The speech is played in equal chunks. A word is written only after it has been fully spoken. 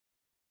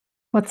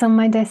What's on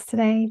my desk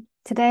today?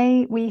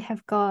 Today we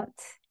have got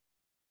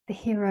the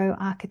hero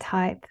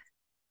archetype.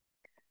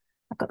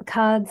 I've got the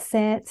cards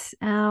set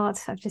out.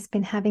 I've just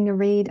been having a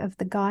read of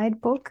the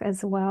guidebook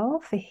as well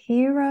for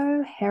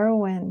hero,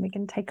 heroine. We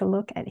can take a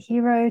look at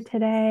hero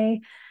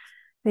today.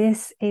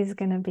 This is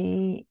going to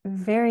be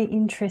very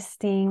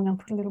interesting. I'll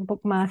put a little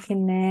bookmark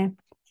in there.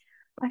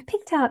 I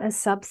picked out a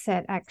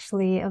subset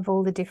actually of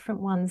all the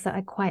different ones that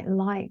I quite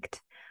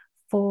liked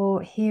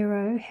for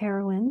hero,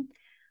 heroine.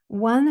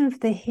 One of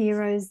the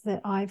heroes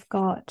that I've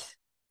got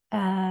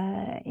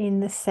in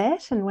the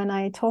set, and when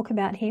I talk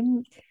about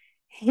him,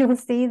 you'll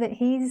see that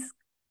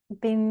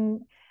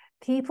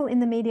people in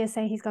the media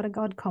say he's got a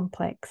God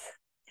complex.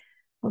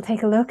 We'll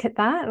take a look at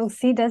that. We'll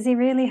see, does he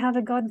really have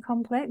a God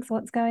complex?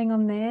 What's going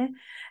on there?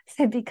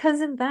 So because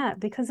of that,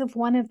 because of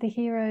one of the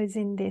heroes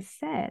in this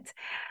set,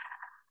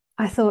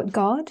 I thought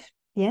God,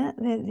 yeah,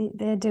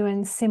 they're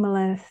doing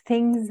similar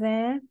things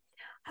there.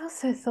 I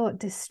also thought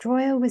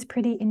Destroyer was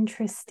pretty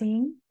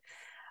interesting.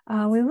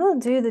 We will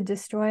do the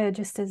Destroyer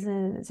just as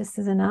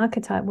an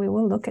archetype. We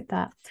will look at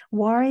that.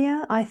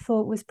 Warrior, I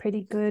thought was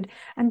pretty good.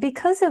 And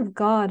because of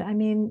God, I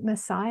mean,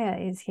 Messiah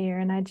is here,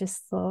 and I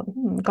just thought,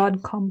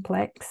 God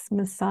complex,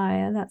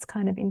 Messiah, that's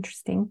kind of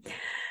interesting.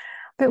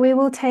 But we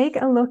will take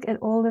a look at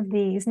all of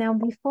these. Now,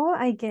 before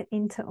I get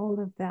into all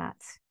of that,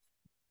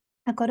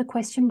 I've got a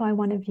question by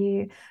one of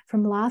you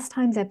from last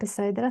time's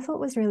episode that I thought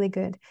was really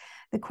good.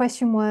 The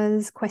question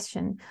was,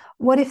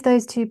 what if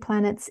those two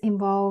planets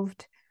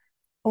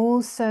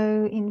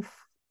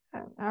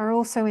are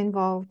also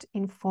involved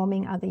in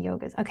forming other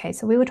yogas? Okay,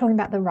 so we were talking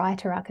about the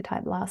writer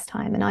archetype last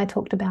time, and I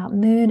talked about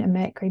Moon and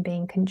Mercury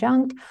being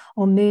conjunct,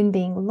 or Moon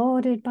being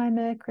lorded by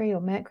Mercury,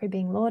 or Mercury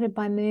being lorded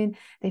by Moon.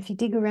 If you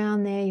dig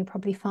around there, you'll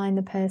probably find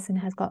the person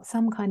has got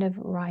some kind of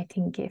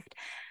writing gift.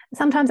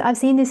 Sometimes I've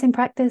seen this in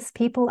practice,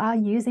 people are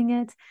using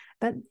it,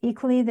 but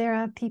equally there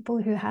are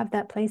people who have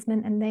that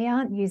placement and they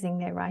aren't using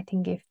their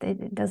writing gift.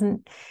 It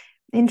doesn't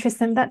interest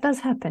them. That does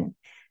happen.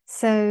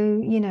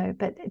 So,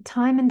 but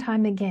time and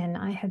time again,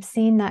 I have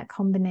seen that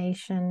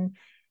combination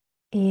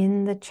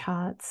in the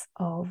charts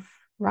of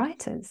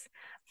writers.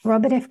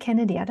 Robert F.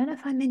 Kennedy, I don't know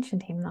if I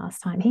mentioned him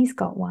last time. He's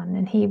got one,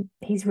 and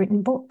he's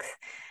written books.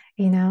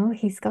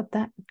 He's got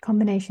that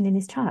combination in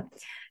his chart.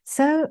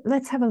 So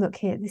let's have a look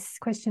here. This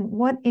question,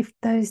 what if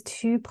those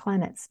two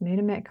planets, Moon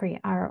and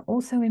Mercury, are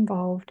also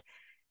involved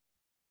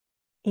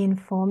in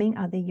forming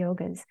other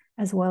yogas,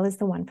 as well as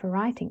the one for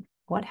writing?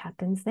 What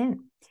happens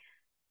then?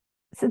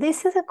 So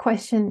this is a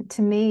question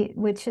to me,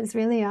 which is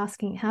really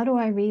asking, how do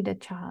I read a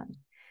chart?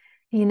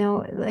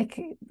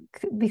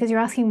 Because you're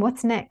asking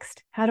what's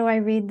next? How do I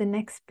read the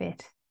next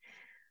bit?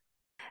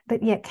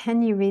 But yet,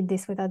 can you read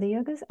this with other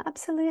yogas?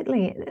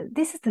 Absolutely.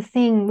 This is the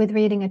thing with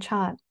reading a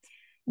chart.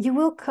 You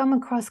will come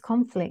across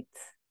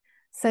conflicts.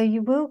 So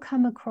you will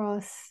come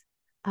across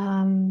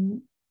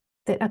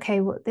that,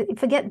 okay, well,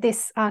 forget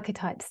this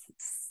archetypes,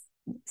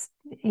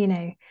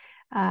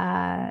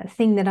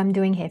 thing that I'm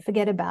doing here.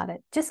 Forget about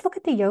it. Just look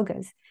at the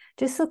yogas.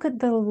 Just look at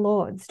the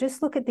lords.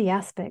 Just look at the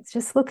aspects.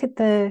 Just look at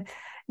the,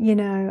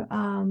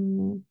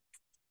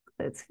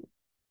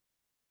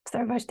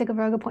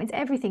 Sarvashtika points,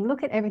 everything.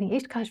 Look at everything.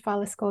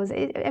 Ishkashvala scores,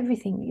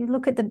 everything. You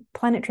look at the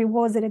planetary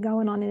wars that are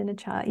going on in a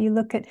chart. You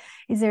look at,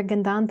 is there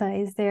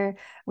Gandanta?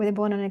 Were they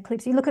born on an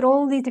eclipse? You look at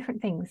all these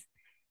different things.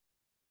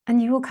 And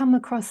you will come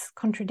across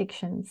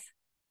contradictions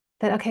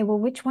that, okay, well,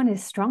 which one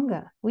is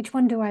stronger? Which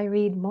one do I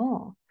read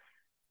more?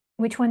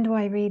 Which one do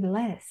I read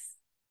less?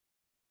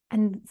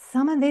 And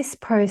some of this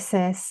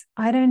process,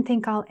 I don't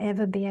think I'll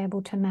ever be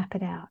able to map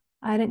it out.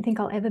 I don't think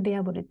I'll ever be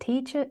able to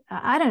teach it.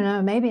 I don't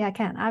know, maybe I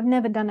can. I've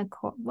never done a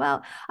course.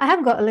 Well, I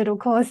have got a little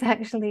course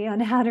actually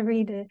on how to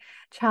read a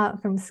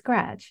chart from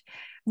scratch.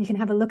 You can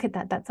have a look at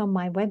that. That's on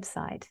my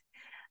website.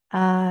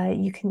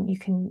 You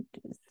can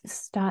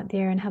start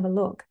there and have a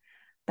look.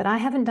 But I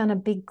haven't done a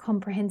big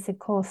comprehensive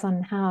course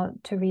on how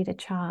to read a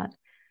chart.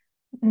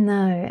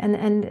 No,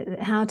 and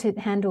how to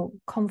handle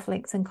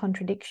conflicts and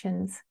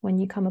contradictions when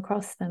you come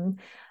across them.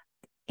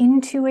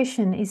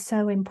 Intuition is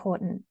so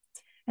important.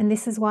 And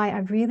this is why I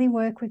really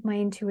work with my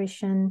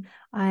intuition.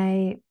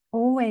 I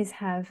always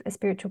have a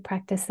spiritual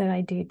practice that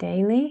I do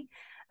daily.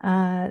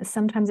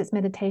 Sometimes it's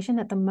meditation.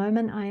 At the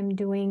moment, I am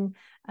doing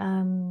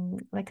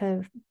like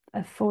a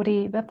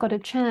 40, I've got a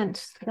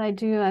chant that I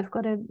do. I've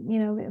got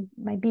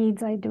my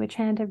beads, I do a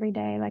chant every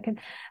day.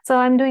 So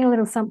I'm doing a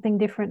little something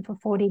different for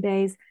 40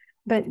 days.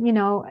 But,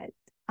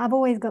 I've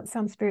always got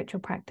some spiritual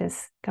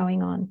practice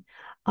going on.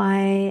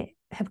 I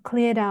have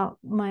cleared out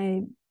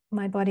my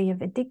body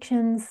of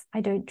addictions. I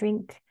don't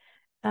drink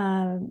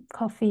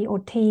coffee or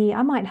tea.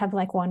 I might have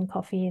like one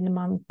coffee in a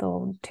month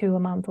or two a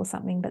month or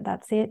something, but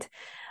that's it.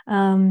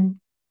 No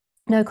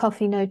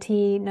coffee, no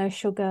tea, no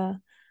sugar,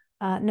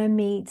 no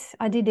meat.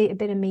 I did eat a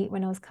bit of meat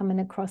when I was coming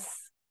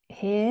across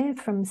here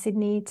from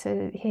Sydney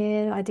to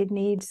here. I did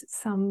need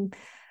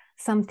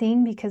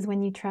something because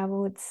when you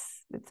travel,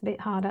 it's a bit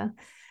harder.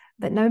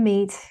 But no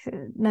meat,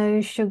 no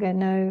sugar,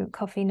 no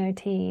coffee, no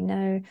tea,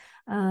 no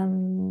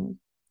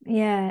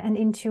and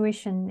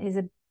intuition is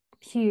a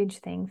huge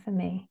thing for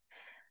me.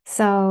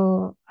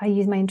 So I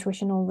use my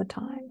intuition all the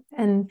time.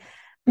 And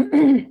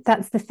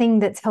that's the thing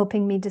that's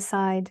helping me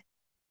decide,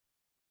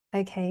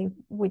 okay,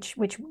 which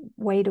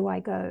way do I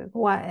go?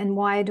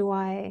 Why do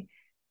I,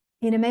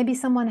 maybe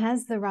someone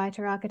has the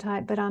writer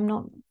archetype, but I'm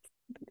not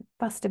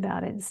fussed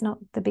about it. It's not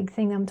the big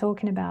thing I'm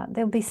talking about.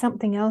 There'll be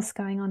something else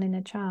going on in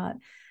a chart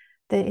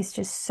that is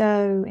just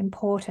so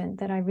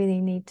important that I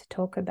really need to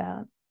talk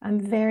about. I'm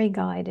very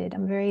guided,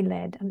 I'm very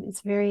led,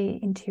 it's very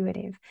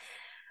intuitive.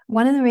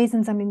 One of the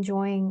reasons I'm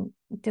enjoying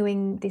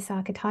doing this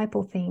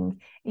archetypal thing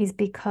is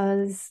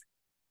because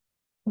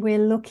we're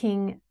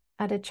looking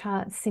at a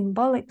chart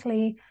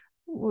symbolically.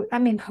 I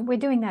mean, we're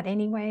doing that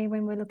anyway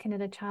when we're looking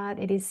at a chart.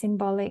 It is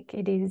symbolic,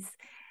 it is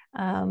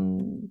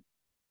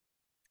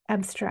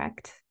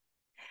abstract.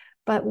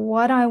 But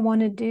what I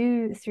want to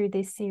do through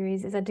this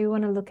series is I do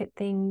want to look at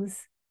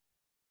things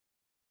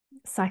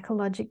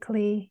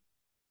psychologically.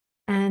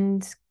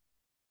 And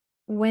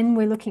when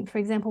we're looking, for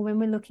example, when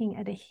we're looking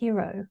at a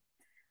hero,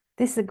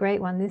 this is a great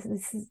one. This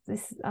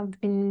I've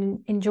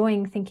been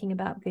enjoying thinking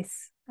about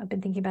this. I've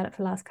been thinking about it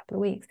for the last couple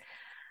of weeks.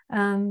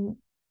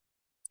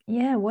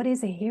 Yeah, what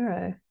is a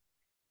hero?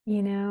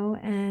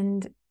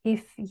 And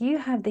if you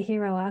have the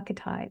hero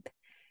archetype,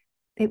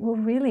 it will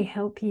really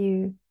help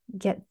you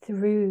get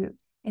through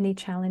any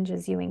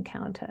challenges you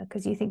encounter,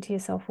 because you think to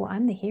yourself, well,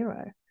 I'm the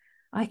hero.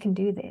 I can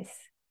do this.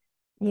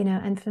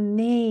 And for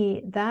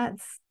me,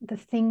 that's the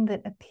thing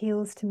that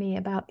appeals to me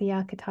about the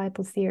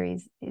archetypal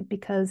series,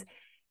 because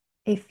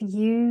if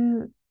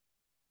you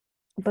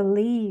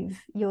believe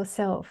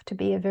yourself to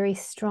be a very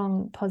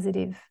strong,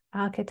 positive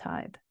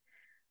archetype,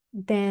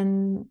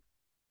 then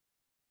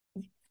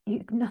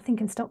nothing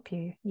can stop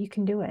you. You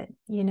can do it,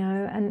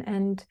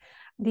 and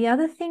the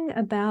other thing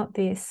about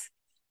this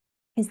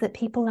is that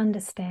people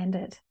understand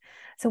it.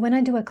 So when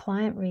I do a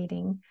client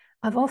reading,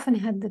 I've often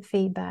had the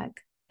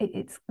feedback.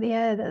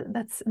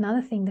 That's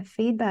another thing. The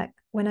feedback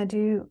when I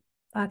do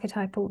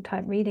archetypal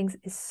type readings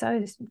is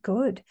so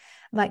good.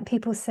 Like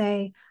people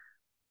say,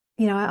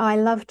 I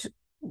loved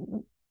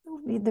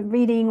the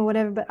reading or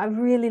whatever, but I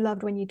really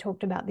loved when you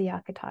talked about the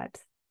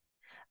archetypes.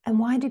 And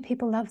why do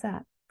people love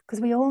that?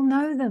 Because we all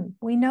know them.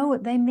 We know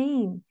what they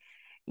mean.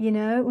 We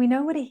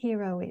know what a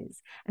hero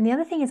is. And the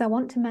other thing is I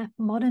want to map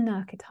modern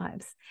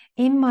archetypes.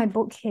 In my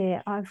book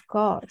here, I've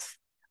got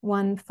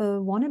one for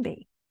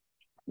wannabe.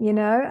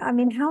 I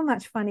mean, how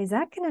much fun is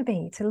that going to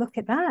be to look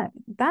at that?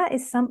 That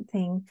is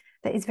something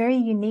that is very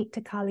unique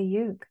to Kali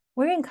Yuga.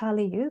 We're in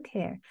Kali Yuga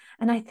here.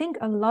 And I think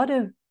a lot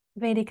of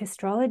Vedic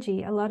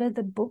astrology, a lot of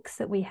the books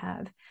that we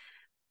have,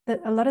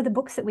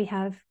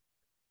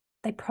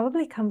 they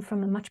probably come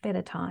from a much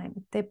better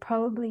time. They're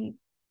probably,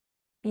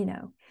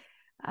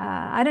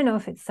 I don't know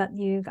if it's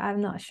Satyug. I'm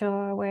not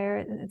sure where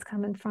it's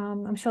coming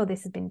from. I'm sure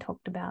this has been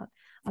talked about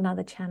on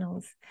other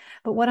channels.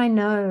 But what I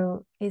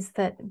know is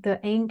that the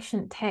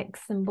ancient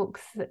texts and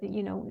books that,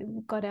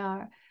 we've got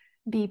our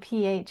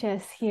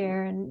BPHS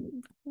here,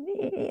 and,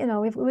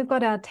 we've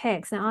got our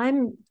text.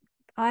 Now,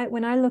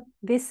 when I look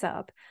this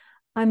up,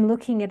 I'm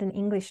looking at an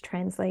English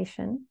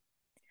translation.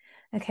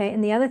 Okay.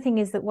 And the other thing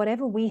is that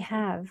whatever we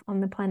have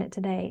on the planet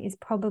today is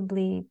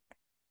probably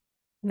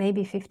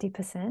maybe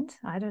 50%.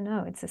 I don't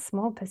know. It's a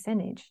small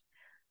percentage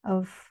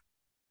of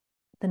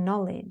the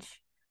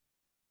knowledge.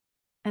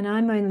 And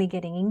I'm only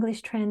getting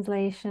English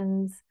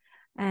translations.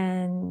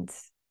 And,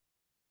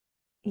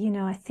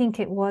 I think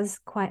it was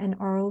quite an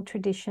oral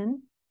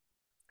tradition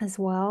as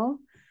well.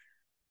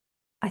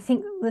 I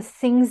think the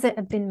things that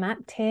have been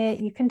mapped here,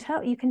 you can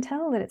tell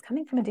that it's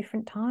coming from a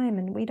different time,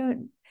 and we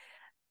don't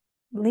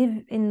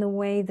live in the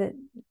way that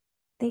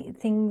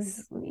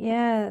things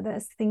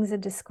are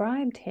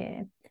described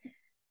here.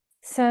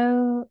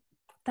 So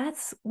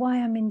that's why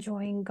I'm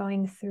enjoying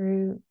going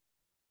through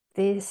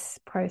this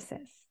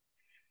process.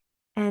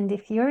 And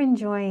if you're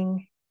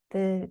enjoying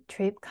the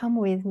trip, come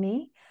with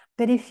me.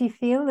 But if you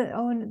feel that,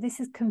 oh, this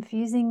is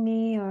confusing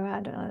me, or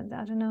I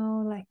don't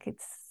know, like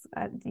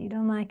you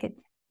don't like it,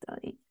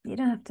 you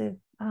don't have to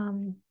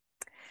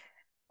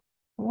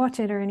watch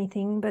it or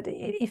anything. But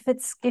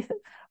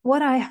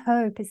what I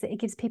hope is that it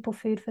gives people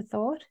food for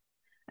thought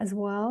as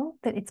well,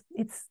 that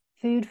it's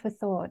food for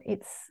thought.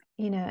 It's,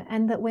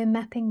 and that we're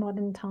mapping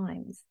modern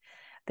times,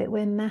 that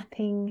we're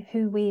mapping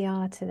who we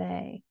are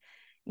today,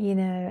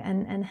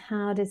 and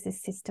how does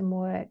this system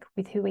work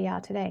with who we are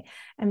today.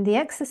 And the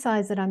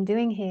exercise that I'm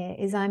doing here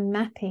is I'm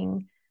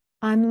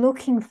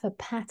looking for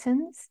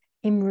patterns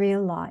in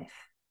real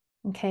life.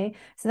 Okay,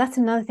 so that's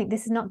another thing.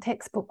 This is not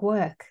textbook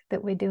work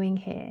that we're doing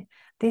here.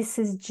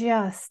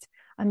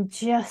 I'm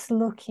just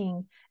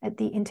looking at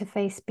the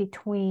interface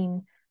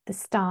between the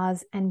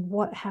stars and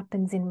what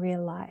happens in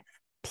real life.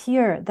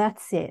 Pure,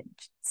 that's it.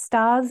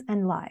 Stars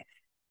and life.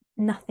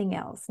 Nothing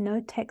else.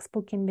 No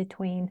textbook in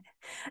between.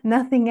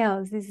 Nothing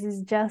else. This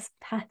is just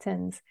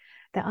patterns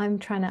that I'm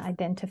trying to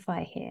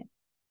identify here.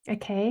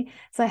 Okay,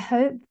 so I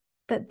hope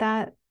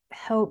that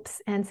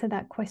helps answer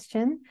that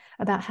question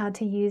about how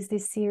to use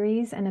this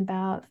series and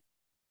about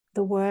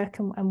the work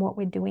and what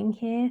we're doing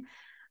here.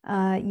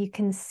 You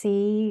can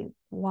see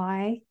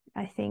why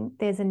I think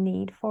there's a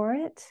need for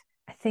it.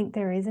 I think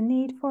there is a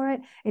need for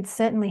it. It's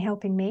certainly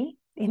helping me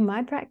in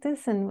my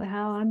practice and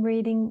how I'm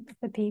reading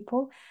for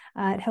people.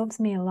 It helps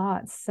me a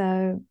lot.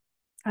 So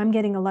I'm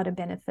getting a lot of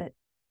benefit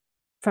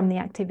from the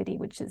activity,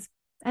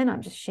 and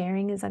I'm just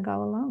sharing as I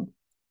go along.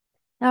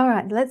 All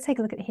right, let's take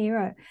a look at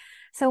hero.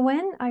 So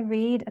when I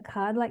read a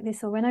card like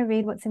this, or when I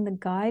read what's in the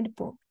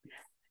guidebook,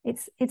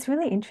 it's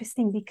really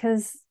interesting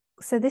because,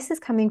 so this is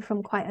coming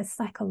from quite a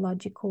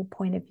psychological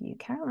point of view.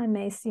 Caroline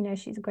Myss,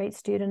 she's a great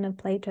student of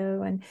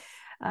Plato and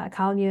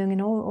Carl Jung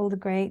and all the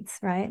greats,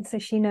 right? So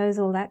she knows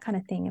all that kind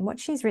of thing. And what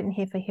she's written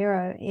here for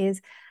hero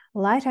is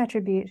light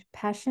attribute,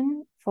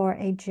 passion for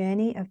a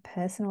journey of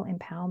personal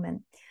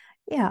empowerment.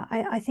 Yeah,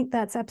 I think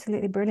that's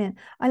absolutely brilliant.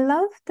 I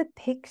love the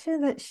picture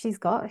that she's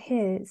got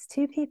here. It's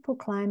two people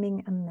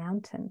climbing a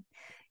mountain.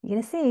 You're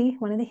going to see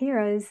one of the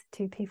heroes,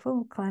 two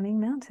people climbing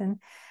a mountain.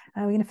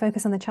 We're going to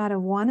focus on the chart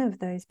of one of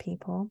those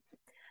people.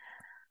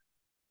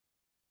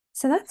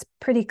 So that's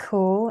pretty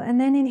cool. And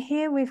then in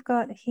here, we've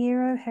got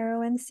hero,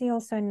 heroine, see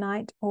also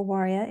knight or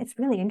warrior. It's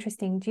really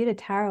interesting. Due to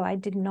tarot, I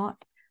did not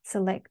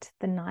select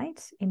the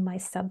knight in my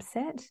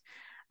subset.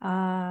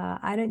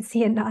 I don't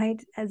see a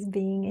knight as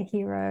being a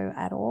hero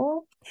at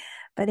all.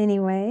 But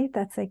anyway,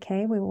 that's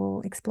okay. We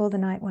will explore the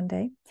knight one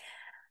day.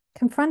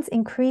 Confronts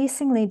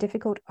increasingly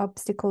difficult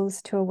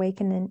obstacles to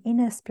awaken an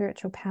inner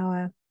spiritual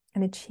power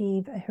and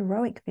achieve a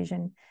heroic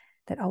vision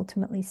that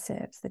ultimately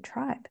serves the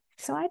tribe.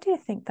 So I do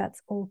think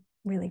that's all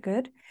really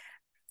good.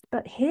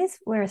 But here's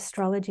where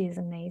astrology is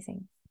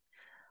amazing.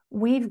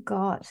 We've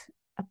got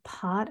a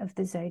part of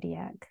the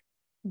zodiac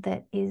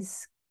that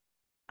is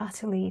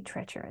utterly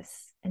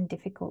treacherous and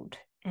difficult.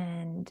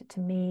 And to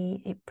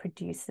me, it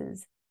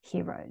produces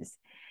heroes.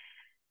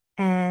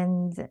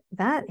 And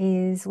that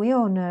is, we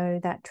all know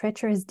that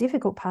treacherous,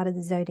 difficult part of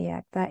the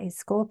zodiac, that is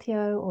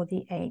Scorpio or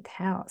the 8th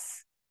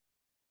house.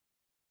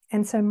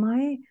 And so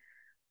my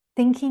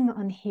thinking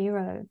on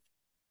hero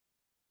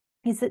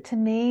is that, to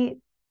me,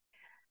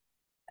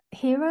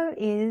 hero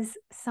is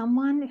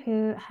someone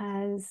who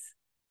has,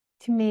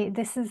 to me,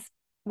 this is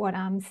what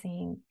I'm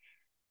seeing.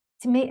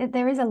 To me,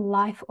 there is a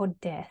life or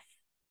death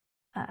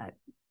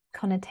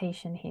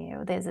connotation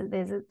here. There's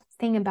a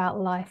thing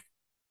about life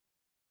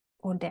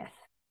or death.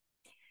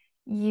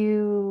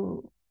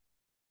 You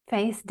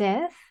face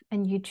death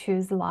and you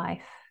choose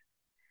life.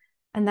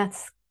 And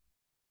that's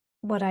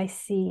what I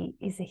see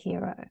is a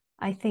hero.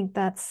 I think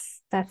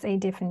that's a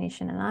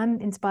definition. And I'm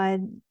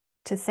inspired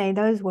to say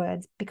those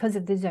words because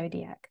of the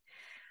zodiac,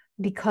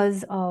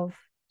 because of,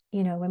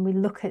 when we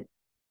look at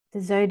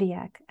the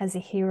zodiac as a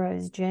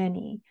hero's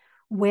journey,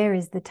 where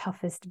is the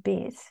toughest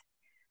bit?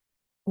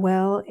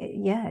 Well,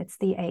 yeah, it's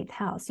the 8th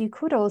house. You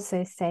could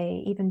also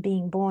say even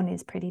being born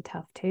is pretty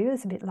tough too.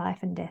 There's a bit life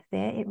and death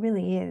there. It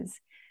really is.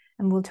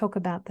 And we'll talk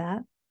about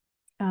that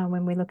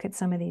when we look at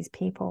some of these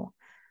people.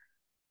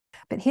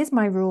 But here's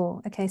my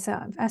rule. Okay, so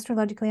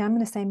astrologically, I'm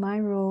going to say my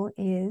rule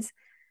is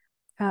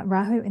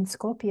Rahu in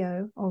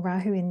Scorpio or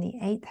Rahu in the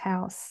 8th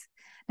house.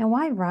 Now,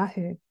 why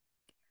Rahu?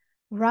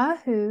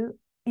 Rahu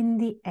in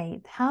the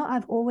 8th, how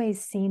I've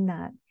always seen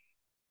that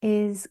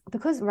is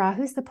because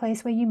Rahu is the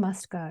place where you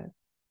must go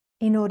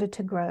in order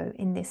to grow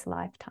in this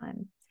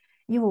lifetime.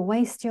 You will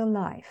waste your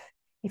life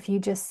if you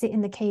just sit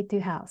in the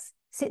Ketu house,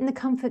 sit in the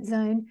comfort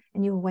zone,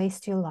 and you'll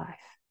waste your life.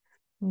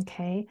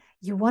 Okay,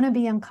 you want to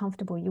be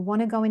uncomfortable. You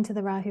want to go into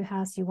the Rahu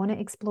house. You want to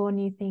explore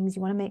new things.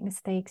 You want to make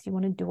mistakes. You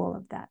want to do all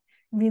of that.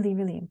 Really,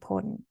 really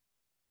important.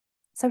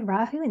 So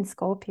Rahu in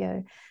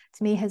Scorpio,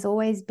 to me, has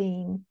always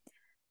been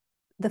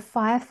the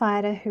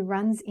firefighter who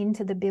runs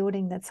into the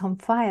building that's on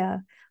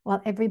fire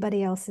while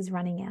everybody else is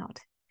running out.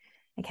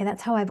 Okay,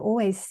 that's how I've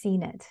always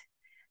seen it.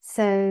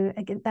 So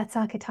again, that's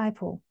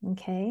archetypal.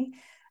 Okay,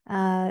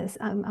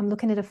 I'm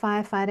looking at a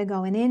firefighter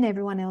going in,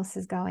 everyone else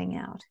is going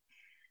out.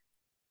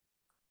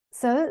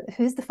 So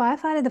who's the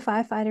firefighter? The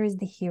firefighter is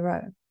the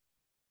hero.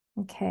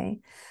 Okay.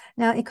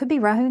 Now, it could be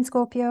Rahu in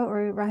Scorpio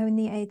or Rahu in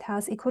the 8th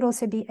house. It could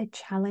also be a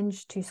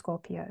challenge to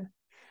Scorpio.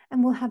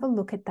 And we'll have a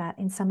look at that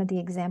in some of the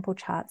example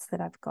charts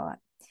that I've got.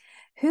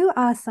 Who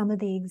are some of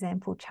the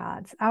example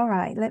charts? All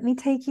right, let me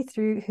take you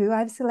through who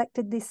I've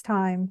selected this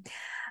time.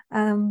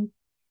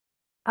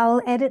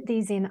 I'll edit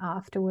these in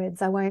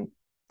afterwards. I won't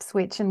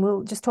switch, and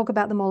we'll just talk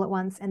about them all at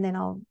once, and then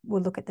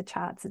we'll look at the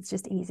charts. It's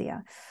just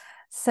easier.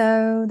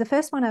 So the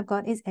first one I've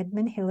got is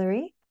Edmund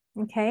Hillary.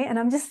 Okay, and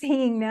I'm just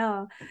seeing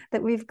now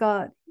that we've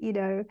got,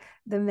 the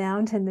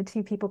mountain, the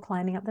two people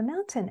climbing up the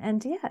mountain.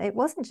 And yeah, it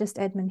wasn't just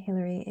Edmund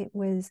Hillary. It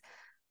was,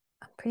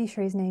 I'm pretty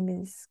sure his name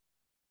is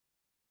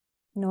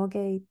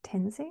Norgay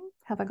Tenzing.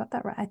 Have I got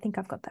that right? I think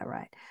I've got that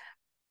right.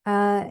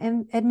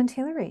 And Edmund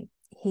Hillary,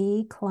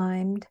 he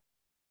climbed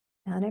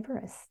Mount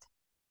Everest.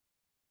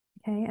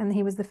 Okay, and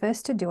he was the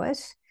first to do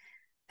it.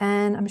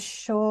 And I'm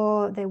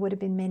sure there would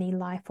have been many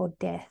life or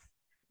death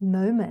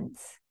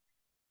moments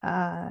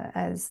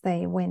as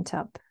they went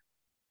up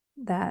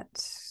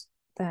that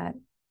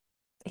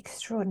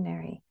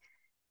extraordinary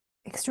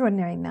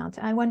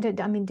mountain. I wondered,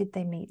 did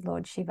they meet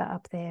Lord Shiva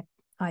up there?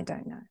 I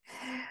don't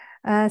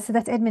know. So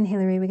that's Edmund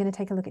Hillary. We're going to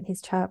take a look at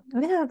his chart.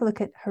 We're going to have a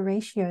look at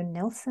Horatio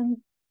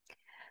Nelson.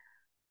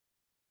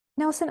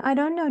 Nelson, I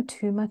don't know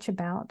too much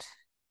about,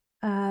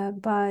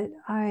 but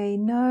I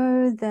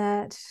know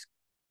that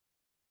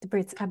the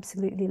Brits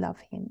absolutely love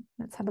him.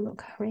 Let's have a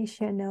look.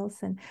 Horatio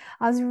Nelson.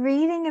 I was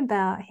reading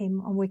about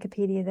him on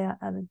Wikipedia the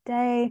other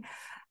day.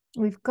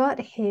 We've got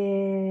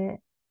here,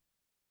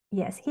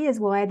 yes, he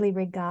is widely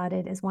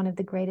regarded as one of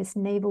the greatest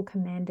naval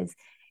commanders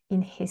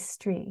in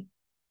history.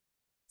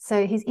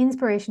 So his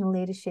inspirational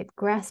leadership,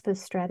 grasp of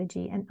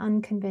strategy, and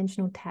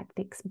unconventional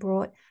tactics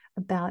brought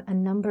about a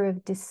number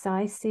of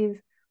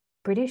decisive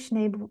British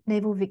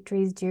naval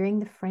victories during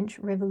the French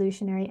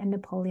Revolutionary and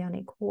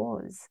Napoleonic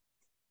Wars.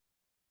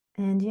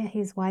 And yeah,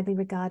 he's widely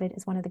regarded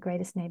as one of the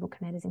greatest naval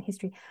commanders in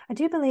history. I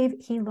do believe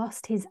he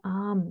lost his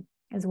arm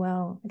as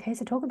well. Okay,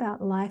 so talk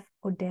about life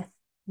or death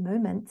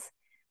moments.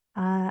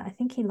 I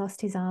think he lost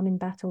his arm in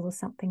battle or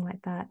something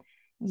like that.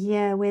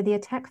 Yeah, where the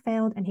attack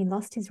failed and he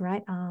lost his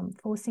right arm,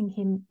 forcing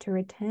him to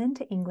return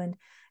to England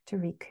to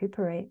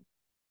recuperate.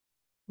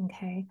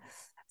 Okay,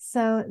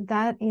 so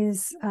that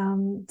is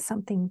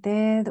something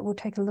there that we'll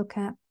take a look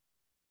at.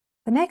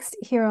 The next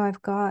hero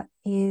I've got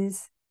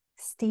is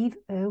Steve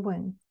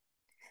Irwin.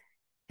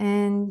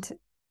 And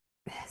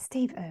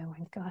Steve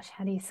Irwin, gosh,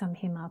 how do you sum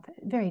him up?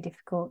 Very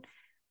difficult.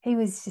 He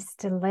was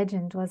just a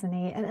legend, wasn't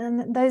he?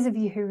 And those of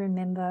you who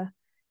remember,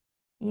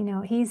 you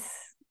know, he's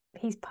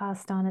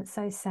passed on. It's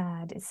so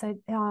sad. It's so,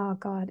 oh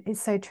God,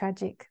 it's so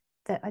tragic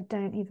that I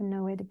don't even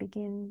know where to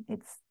begin.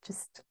 It's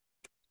just,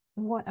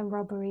 what a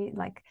robbery.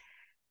 Like,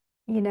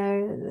 you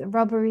know,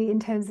 robbery in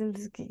terms of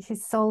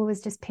his soul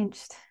was just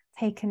pinched,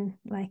 taken.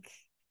 Like,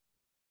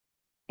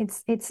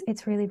 it's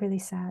really, really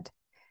sad.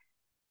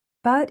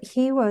 But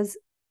he was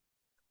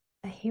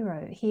a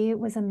hero. He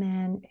was a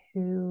man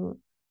who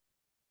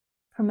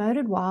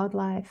promoted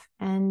wildlife,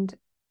 and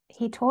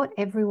he taught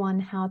everyone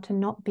how to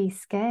not be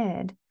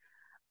scared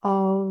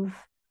of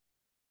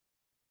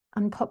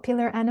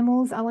unpopular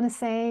animals, I want to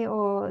say,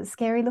 or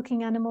scary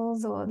looking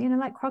animals, or, you know,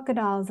 like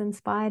crocodiles and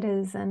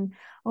spiders and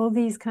all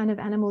these kind of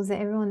animals that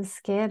everyone's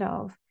scared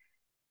of.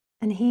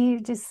 And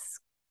he just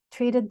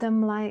treated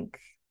them like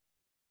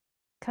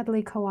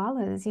cuddly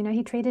koalas. You know,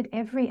 he treated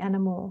every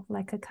animal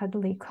like a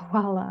cuddly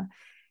koala.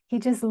 He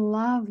just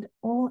loved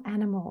all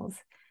animals,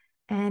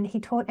 and he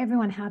taught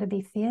everyone how to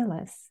be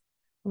fearless,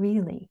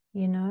 really.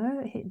 You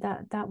know,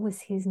 that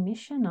was his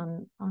mission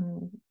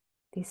on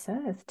this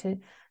earth,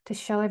 to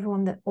show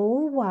everyone that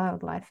all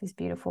wildlife is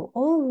beautiful,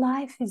 all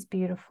life is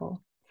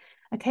beautiful.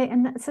 Okay,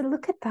 and so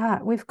look at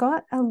that. We've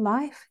got a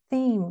life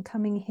theme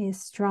coming here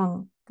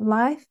strong.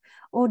 Life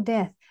or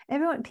death.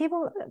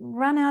 People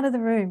run out of the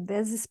room.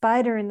 There's a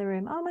spider in the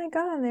room. Oh my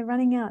God, they're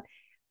running out.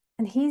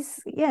 And he's,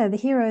 yeah, the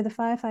hero, the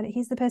firefighter.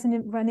 He's the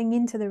person running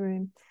into the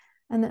room.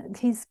 And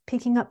he's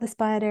picking up the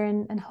spider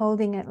and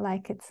holding it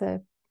like it's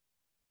a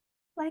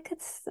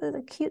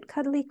cute,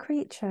 cuddly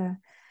creature.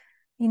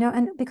 You know,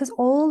 and because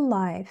all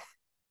life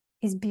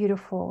is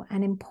beautiful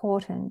and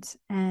important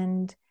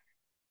and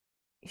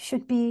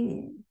should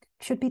be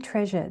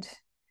treasured.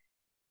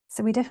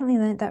 So we definitely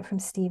learned that from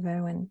Steve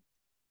Irwin.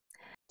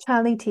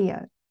 Charlie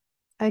Teo.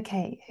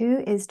 Okay, who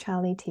is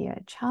Charlie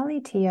Teo?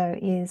 Charlie Teo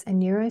is a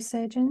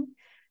neurosurgeon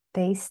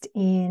based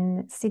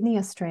in Sydney,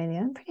 Australia.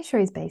 I'm pretty sure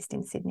he's based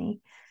in Sydney.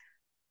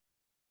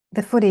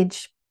 The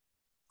footage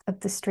of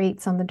the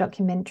streets on the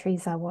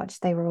documentaries I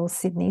watched, they were all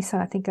Sydney, so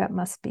I think that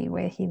must be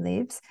where he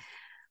lives.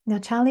 Now,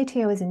 Charlie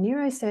Teo is a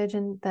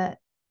neurosurgeon that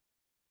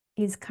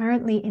is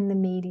currently in the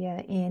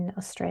media in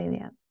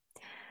Australia.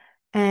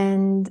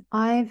 And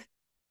over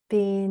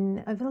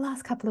the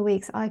last couple of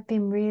weeks, I've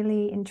been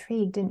really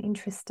intrigued and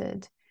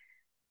interested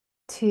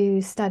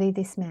to study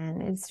this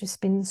man. It's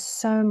just been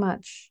so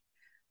much,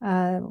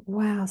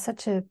 wow,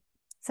 such a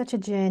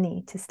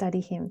journey to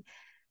study him.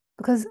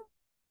 Because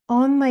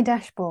on my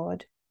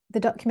dashboard, the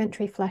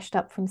documentary flashed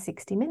up from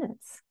 60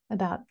 Minutes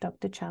about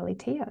Dr. Charlie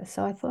Teo.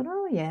 So I thought,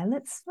 oh yeah,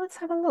 let's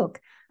have a look.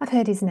 I've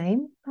heard his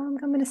name. I'm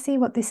going to see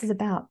what this is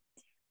about.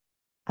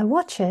 I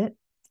watch it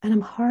and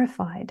I'm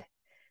horrified,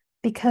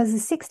 because the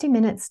 60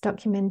 Minutes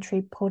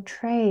documentary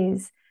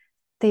portrays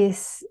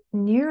this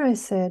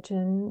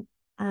neurosurgeon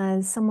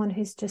as someone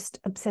who's just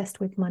obsessed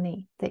with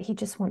money, that he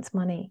just wants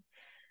money.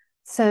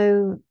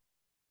 So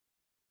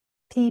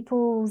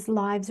people's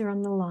lives are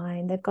on the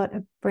line. They've got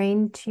a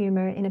brain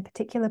tumor in a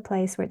particular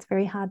place where it's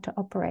very hard to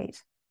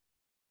operate.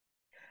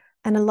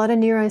 And a lot of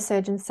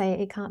neurosurgeons say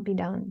it can't be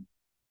done.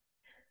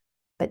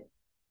 But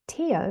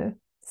Teo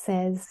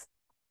says,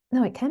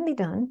 no, it can be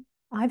done.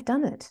 I've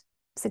done it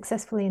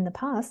successfully in the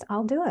past.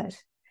 I'll do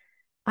it.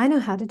 I know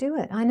how to do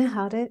it. I know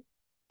how to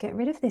get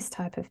rid of this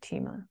type of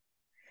tumor.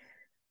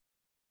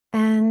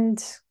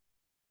 And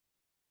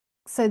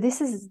so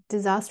this is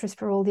disastrous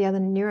for all the other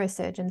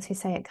neurosurgeons who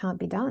say it can't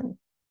be done,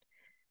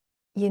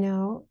 you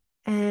know.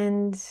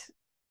 And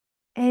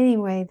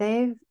anyway,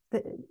 there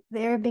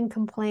have been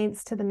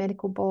complaints to the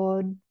medical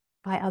board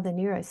by other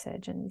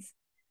neurosurgeons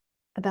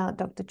about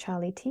Dr.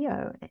 Charlie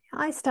Teo.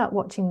 I start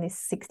watching this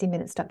 60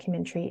 Minutes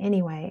documentary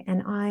anyway,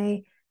 and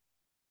I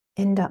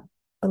end up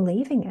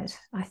believing it.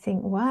 I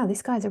think, wow,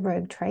 this guy's a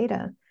rogue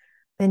trader.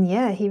 And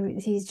yeah,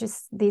 he's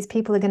just, these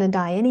people are going to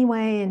die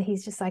anyway, and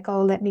he's just like,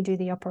 oh, let me do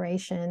the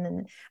operation.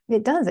 And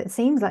it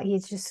seems like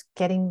he's just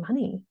getting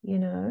money, you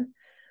know.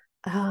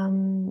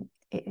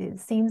 It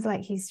seems like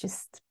he's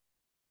just,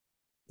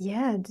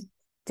 yeah,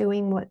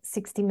 doing what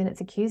 60 Minutes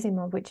accuse him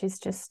of, which is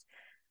just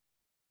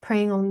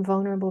preying on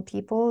vulnerable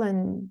people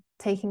and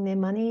taking their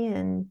money,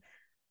 and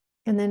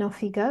then off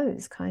he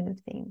goes, kind of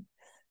thing.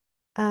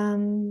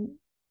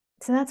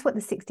 So that's what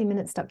the 60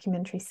 Minutes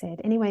documentary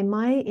said. Anyway,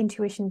 my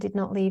intuition did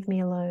not leave me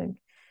alone.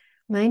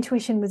 My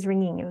intuition was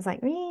ringing. It was like,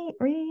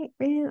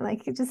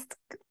 like, just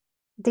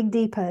dig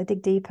deeper,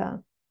 dig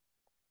deeper.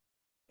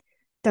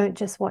 Don't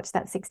just watch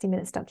that 60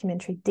 Minutes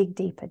documentary, dig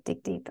deeper,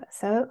 dig deeper.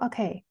 So,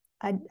 okay,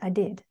 I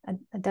did. I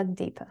dug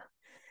deeper.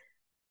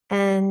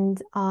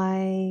 And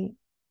I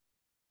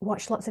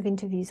watched lots of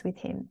interviews with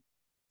him.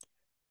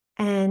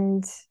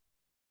 And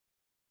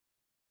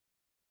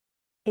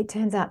it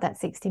turns out that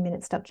 60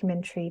 Minutes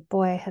documentary,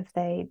 boy, have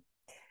they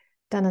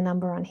done a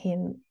number on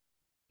him.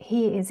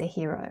 He is a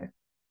hero.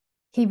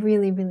 He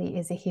really, really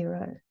is a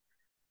hero.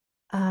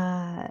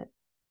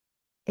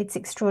 It's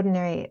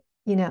extraordinary,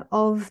 you know,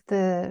 of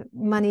the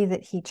money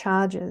that he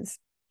charges.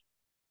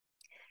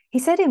 He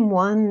said in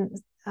one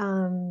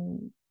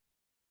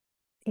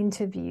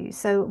interview,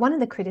 so one of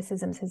the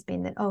criticisms has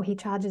been that, oh, he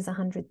charges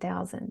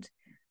 100,000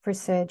 for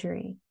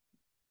surgery,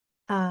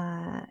 you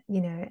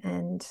know,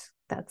 and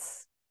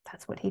that's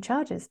what he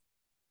charges.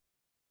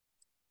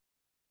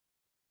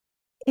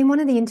 In one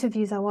of the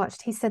interviews I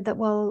watched, he said that,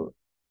 well,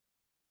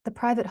 the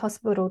private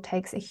hospital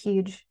takes a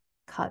huge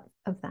cut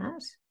of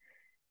that.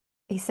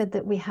 He said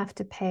that we have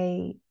to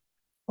pay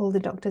all the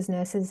doctors,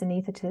 nurses,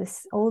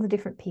 anaesthetists, all the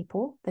different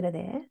people that are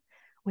there.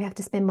 We have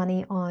to spend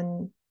money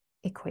on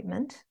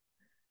equipment.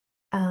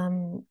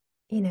 You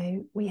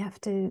know, we have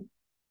to,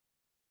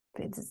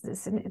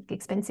 it's an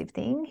expensive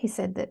thing. He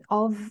said that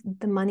of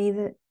the money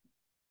that,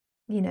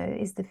 you know,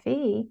 is the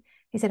fee,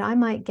 he said, I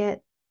might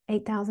get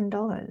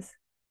 $8,000.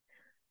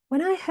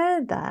 When I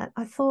heard that,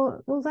 I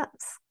thought, well,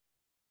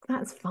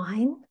 that's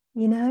fine,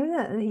 you know,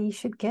 that he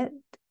should get,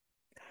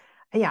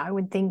 yeah, I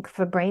would think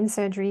for brain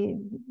surgery,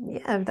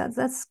 yeah,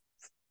 that's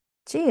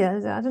gee, I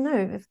don't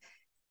know if,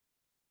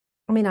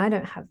 I mean, I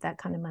don't have that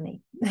kind of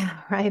money,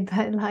 right?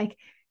 But like,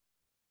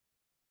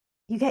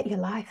 you get your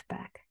life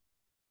back,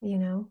 you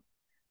know.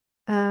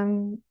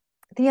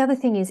 The other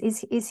thing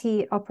is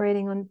he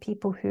operating on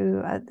people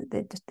who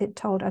they're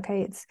told,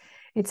 okay,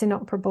 it's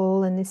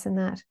inoperable and this and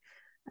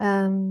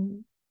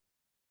that.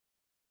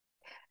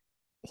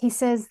 He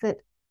says that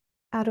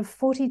out of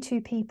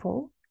 42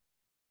 people,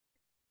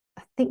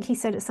 I think he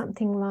said it's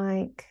something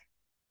like,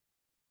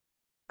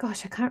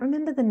 gosh, I can't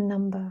remember the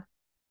number.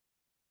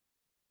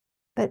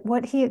 But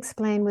what he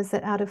explained was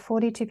that out of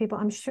 42 people,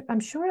 I'm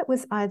sure it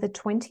was either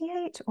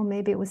 28 or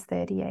maybe it was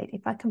 38.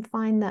 If I can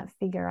find that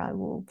figure, I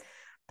will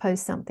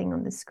post something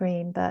on the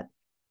screen. But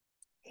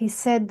he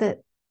said that,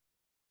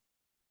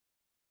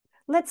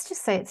 let's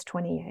just say it's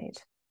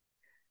 28.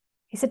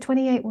 He said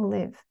 28 will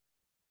live.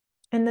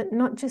 And that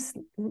not just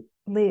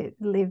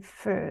live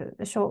for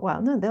a short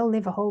while. No, they'll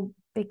live a whole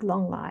big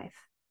long life.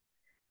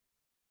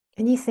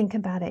 And you think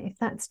about it, if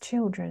that's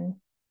children,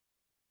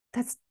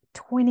 that's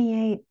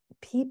 28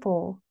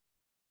 people.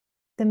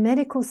 The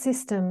medical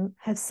system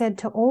has said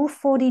to all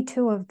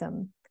 42 of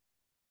them,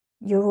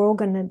 you're all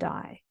going to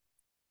die.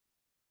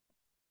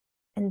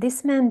 And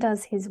this man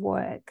does his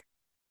work.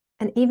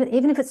 And even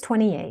if it's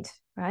 28,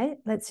 right?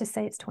 Let's just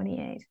say it's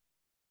 28.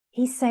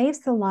 He saves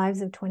the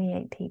lives of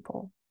 28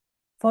 people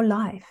for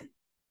life.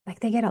 Like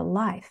they get a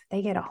life.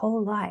 They get a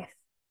whole life.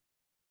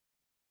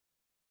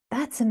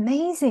 That's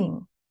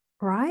amazing,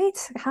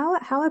 right? How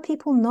are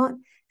people not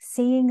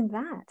seeing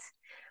that?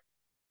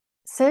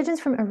 Surgeons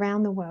from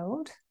around the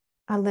world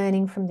are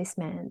learning from this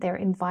man. They're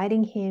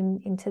inviting him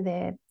into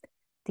their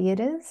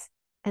theaters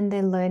and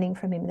they're learning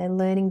from him. They're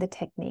learning the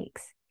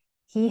techniques.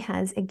 He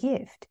has a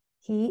gift.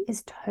 He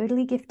is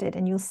totally gifted.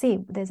 And you'll see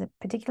there's a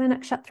particular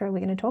nakshatra. We're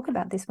going to talk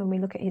about this when we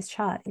look at his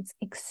chart. It's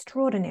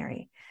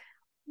extraordinary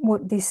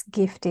what this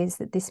gift is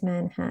that this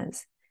man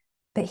has.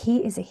 But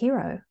he is a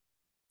hero.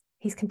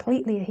 He's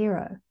completely a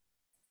hero,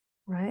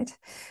 right?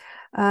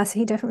 So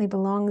he definitely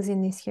belongs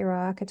in this hero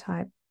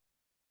archetype.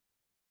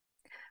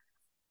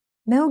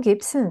 Mel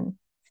Gibson,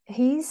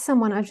 he's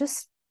someone, I've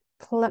just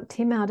plucked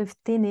him out of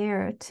thin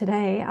air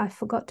today. I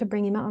forgot to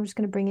bring him up. I'm just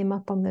going to bring him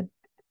up on the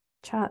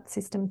chart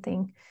system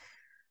thing.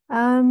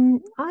 I'm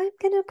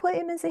going to put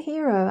him as a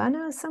hero. I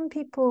know some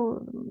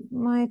people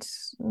might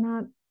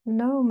not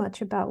know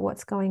much about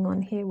what's going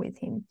on here with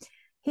him.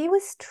 He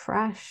was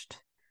trashed,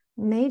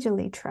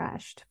 majorly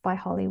trashed by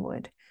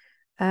Hollywood.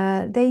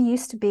 There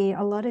used to be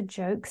a lot of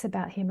jokes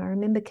about him. I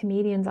remember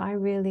comedians I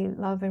really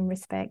love and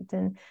respect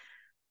and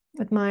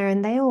admire,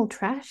 and they all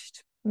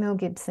trashed Mel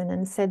Gibson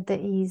and said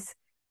that he's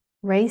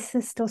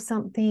racist or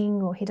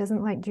something, or he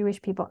doesn't like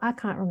Jewish people. I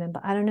can't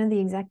remember. I don't know the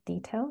exact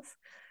details.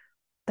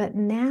 But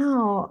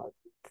now,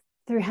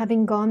 through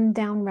having gone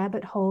down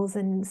rabbit holes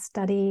and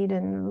studied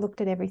and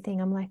looked at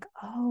everything, I'm like,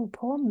 oh,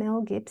 poor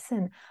Mel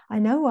Gibson. I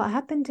know what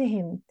happened to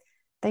him.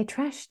 They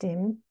trashed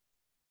him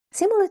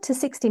Similar to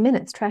 60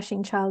 Minutes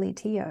trashing Charlie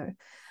Teo.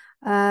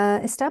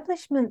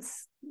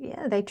 Establishments,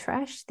 yeah, they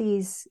trash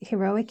these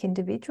heroic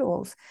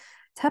individuals.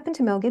 It's happened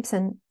to Mel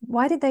Gibson.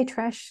 Why did they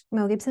trash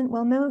Mel Gibson?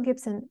 Well, Mel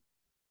Gibson,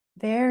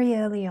 very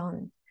early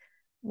on,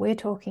 we're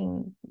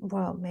talking,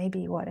 well,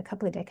 maybe a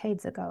couple of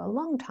decades ago, a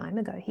long time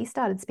ago, he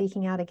started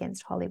speaking out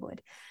against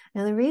Hollywood.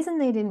 Now, the reason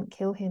they didn't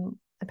kill him,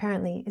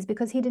 apparently, is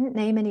because he didn't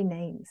name any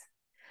names.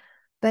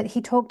 But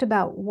he talked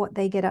about what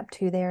they get up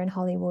to there in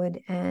Hollywood,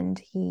 and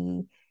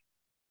he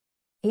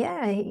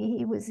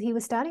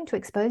was starting to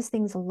expose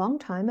things a long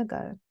time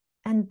ago.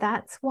 And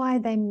that's why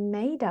they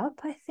made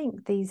up, I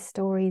think, these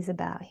stories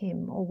about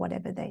him or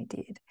whatever they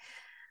did.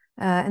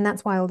 And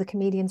that's why all the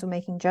comedians were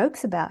making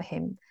jokes about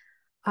him.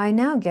 I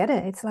now get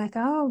it. It's like,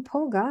 oh,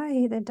 poor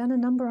guy, they've done a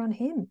number on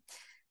him.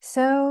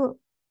 So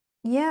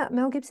yeah,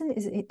 Mel Gibson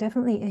is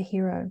definitely a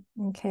hero,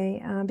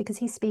 okay, because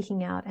he's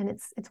speaking out, and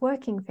it's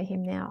working for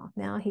him now.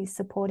 Now he's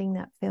supporting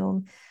that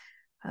film.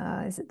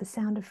 Is it The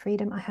Sound of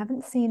Freedom? I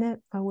haven't seen it.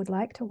 I would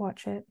like to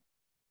watch it.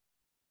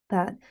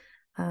 But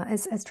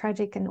as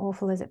tragic and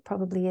awful as it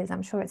probably is,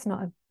 I'm sure it's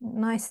not a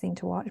nice thing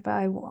to watch, but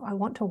I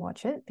want to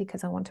watch it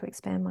because I want to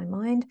expand my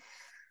mind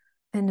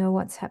and know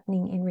what's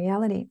happening in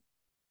reality.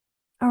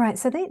 All right,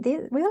 so we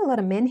got a lot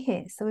of men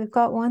here. So we've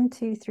got 1,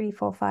 2, 3,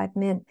 4, 5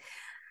 men.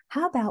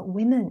 How about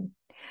women?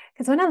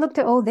 Because when I looked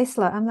at all this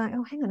lot, I'm like,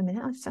 oh, hang on a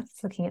minute, I was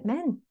just looking at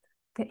men.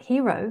 But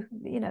hero,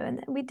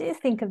 and we do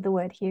think of the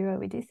word hero.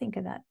 We do think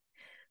of that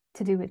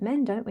to do with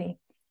men, don't we?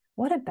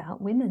 What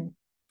about women?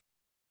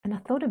 And I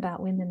thought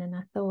about women, and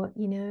I thought,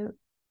 to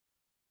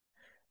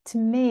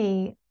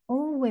me,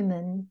 all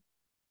women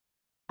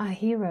are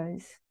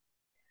heroes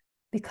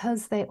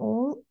because they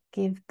all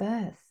give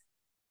birth.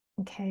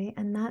 Okay,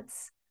 and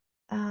that's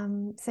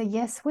so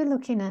yes, we're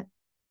looking at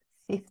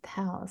 5th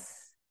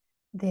house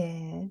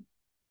there,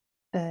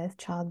 birth,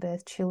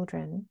 childbirth,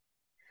 children,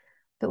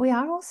 but we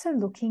are also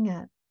looking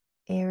at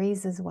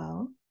Aries as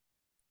well.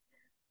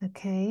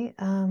 Okay,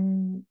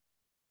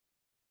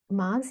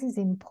 Mars is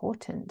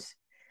important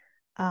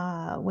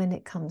when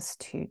it comes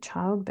to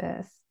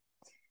childbirth,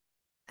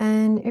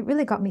 and it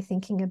really got me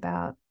thinking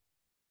about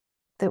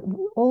that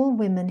all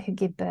women who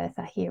give birth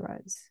are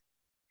heroes.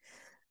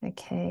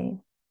 Okay,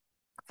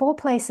 4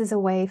 places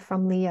away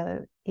from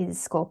Leo is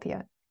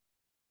Scorpio.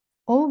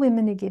 All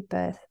women who give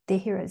birth, they're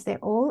heroes. They're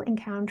all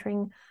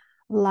encountering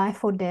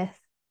life or death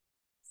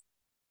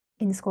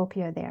in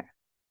Scorpio there.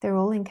 They're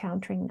all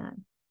encountering that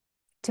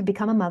to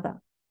become a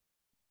mother.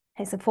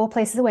 Okay, so 4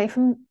 places away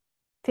from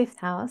 5th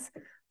house,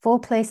 4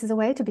 places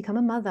away to become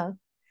a mother.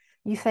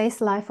 You face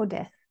life or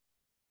death.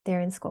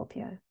 They're in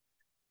Scorpio,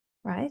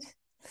 right?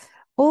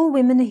 All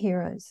women are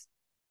heroes.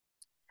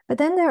 But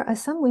then there are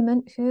some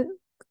women who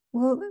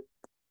will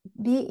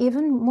be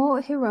even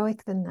more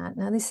heroic than that.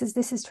 Now, this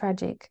is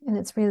tragic, and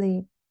it's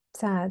really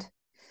sad.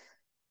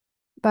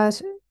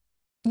 But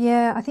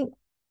yeah, I think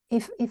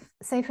if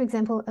say, for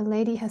example, a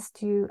lady has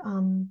to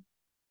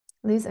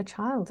lose a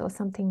child or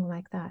something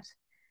like that,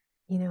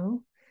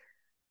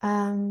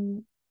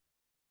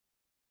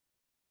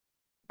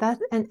 that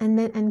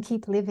and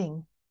keep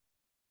living,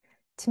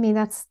 to me,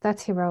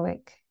 that's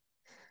heroic.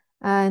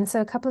 And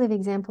so a couple of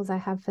examples I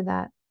have for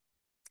that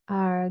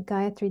are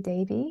Gayatri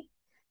Devi.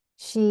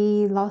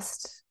 She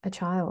lost a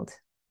child,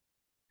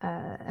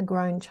 a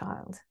grown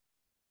child.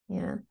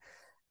 Yeah.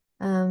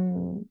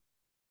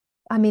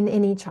 I mean,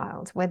 any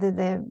child, whether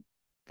they're,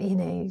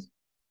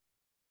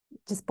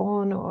 just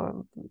born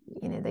or,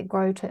 they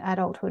grow to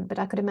adulthood. But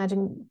I could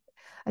imagine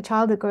a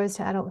child that grows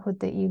to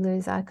adulthood that you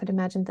lose, I could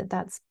imagine that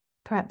that's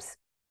perhaps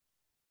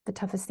the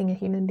toughest thing a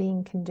human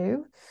being can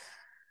do.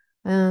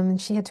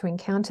 She had to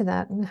encounter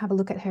that, and have a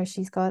look at her.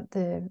 She's got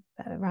the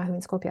Rahu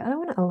in Scorpio. I don't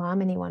want to alarm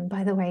anyone,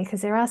 by the way,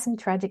 because there are some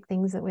tragic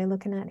things that we're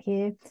looking at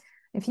here.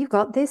 If you've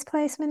got this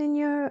placement in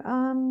your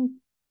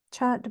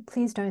chart,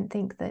 please don't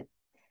think that,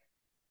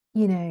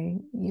 you're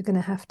going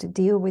to have to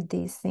deal with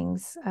these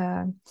things.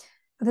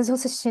 There's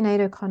also Sinead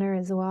O'Conner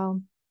as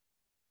well.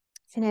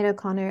 Sinead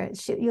O'Conner,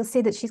 you'll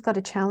see that she's got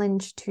a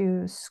challenge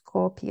to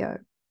Scorpio,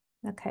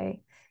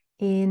 okay,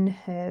 in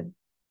her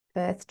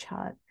birth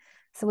chart.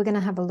 So we're going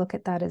to have a look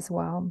at that as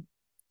well.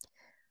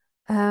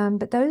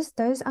 But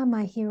those are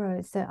my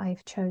heroes that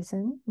I've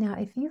chosen. Now,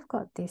 if you've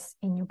got this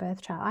in your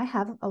birth chart, I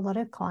have a lot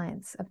of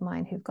clients of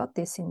mine who've got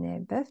this in their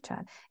birth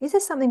chart. Is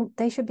this something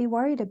they should be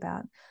worried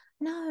about?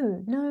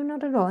 No,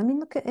 not at all. I mean,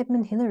 look at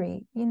Edmund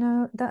Hillary.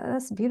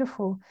 That's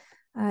beautiful.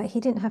 He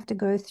didn't have to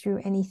go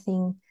through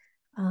anything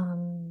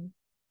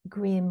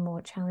grim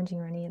or challenging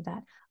or any of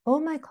that. All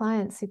my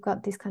clients who've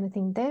got this kind of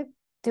thing, they're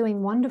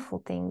doing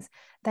wonderful things.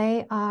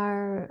 They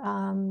are,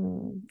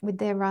 with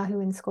their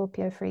Rahu in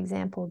Scorpio, for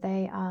example,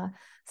 they are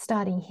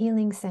starting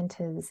healing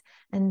centers,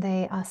 and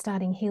they are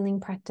starting healing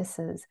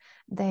practices.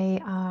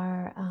 They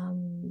are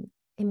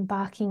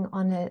embarking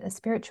on a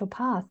spiritual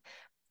path.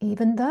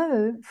 even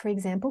though, for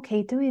example,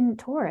 Ketu in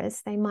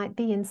Taurus, they might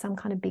be in some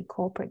kind of big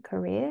corporate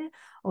career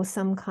or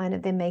some kind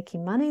of, they're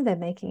making money, they're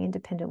making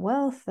independent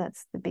wealth.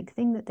 That's the big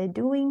thing that they're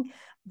doing.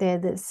 They're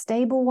the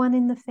stable one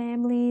in the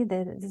family.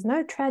 There's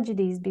no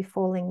tragedies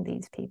befalling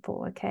these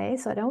people, okay?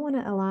 So I don't want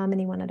to alarm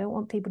anyone. I don't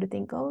want people to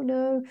think, oh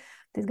no,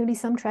 there's going to be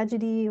some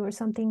tragedy or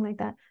something like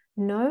that.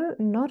 No,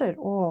 not at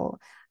all.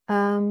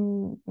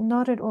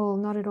 Not at all,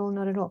 not at all,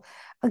 not at all.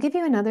 I'll give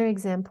you another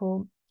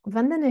example.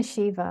 Vandana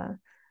Shiva,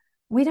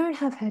 we don't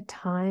have her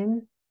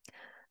time,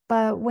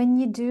 but when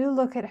you do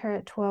look at her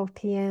at 12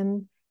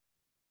 p.m.,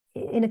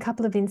 in a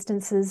couple of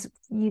instances,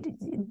 you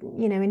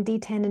know, in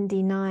D10 and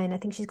D9, I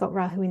think she's got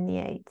Rahu in the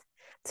 8th.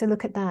 So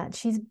look at that.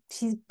 She's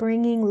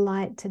bringing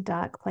light to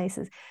dark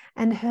places,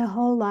 and her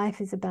whole life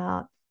is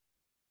about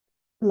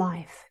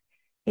life.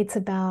 It's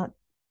about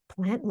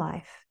plant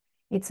life.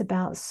 It's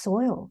about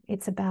soil.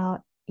 It's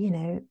about, you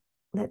know,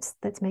 let's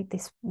make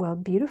this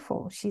world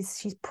beautiful.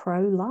 She's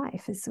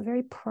pro-life. It's a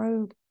very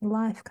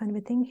pro-life kind of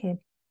a thing here.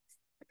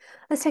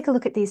 Let's take a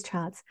look at these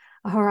charts.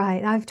 All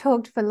right, I've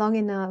talked for long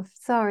enough.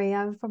 Sorry,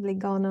 I've probably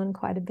gone on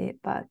quite a bit,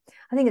 but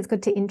I think it's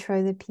good to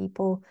intro the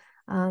people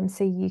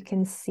so you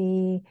can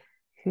see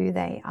who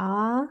they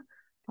are.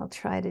 I'll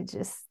try to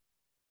just,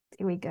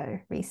 here we go,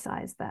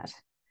 resize that.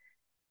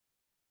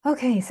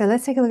 Okay, so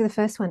let's take a look at the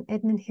first one,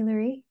 Edmund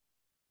Hillary.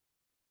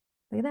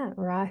 Look at that,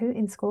 Rahu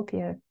in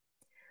Scorpio.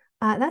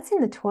 That's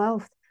in the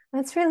 12th.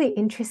 That's really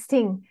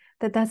interesting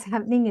that that's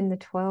happening in the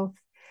 12th.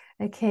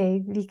 Okay,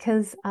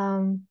 because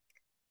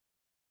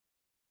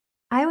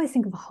I always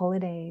think of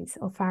holidays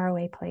or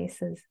faraway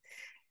places,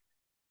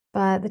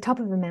 but the top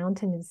of a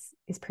mountain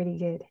is pretty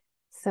good.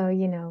 So,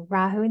 you know,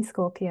 Rahu in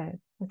Scorpio.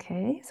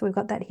 Okay, so we've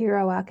got that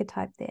hero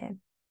archetype there.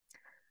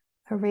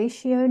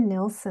 Horatio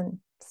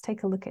Nelson. Let's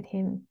take a look at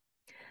him.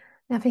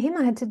 Now, for him,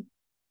 I had to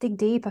dig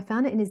deep. I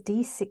found it in his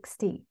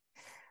D60.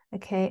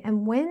 Okay,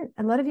 and when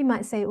a lot of you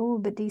might say, oh,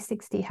 but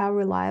D60, how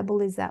reliable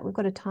is that? We've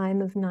got a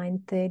time of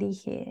 9:30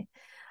 here.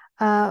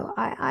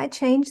 I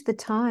changed the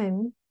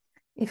time.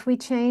 If we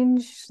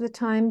change the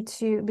time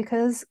to,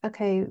 because,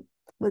 okay,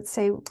 let's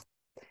say,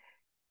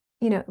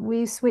 you know,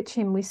 we switch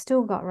him, we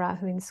still got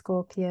Rahu in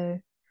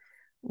Scorpio.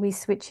 We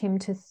switch him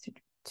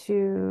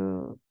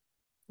to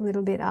a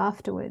little bit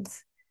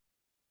afterwards.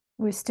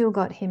 We've still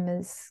got him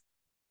as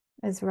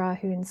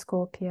Rahu in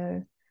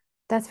Scorpio.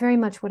 That's very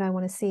much what I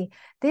want to see.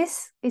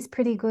 This is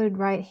pretty good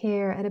right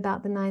here at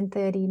about the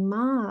 9:30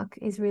 mark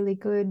is really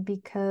good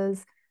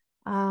because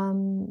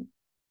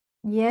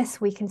yes,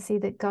 we can see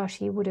that, gosh,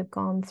 he would have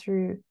gone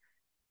through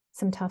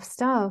some tough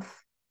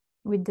stuff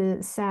with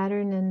the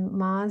Saturn and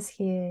Mars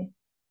here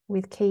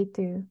with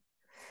Ketu.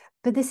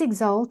 But this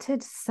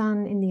exalted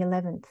sun in the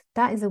 11th,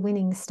 that is a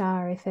winning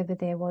star if ever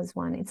there was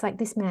one. It's like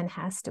this man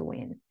has to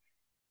win,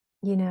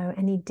 you know,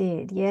 and he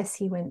did. Yes,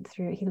 he went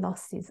through, he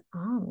lost his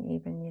arm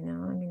even, you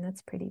know, I mean,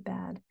 that's pretty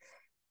bad.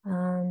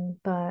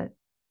 But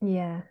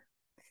yeah,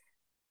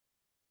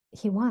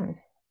 he won.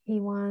 He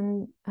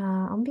won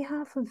on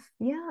behalf of,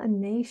 yeah, a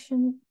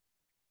nation.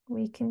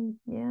 We can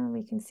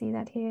see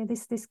that here.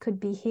 This could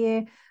be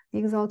here. The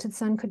exalted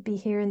sun could be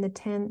here in the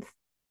 10th.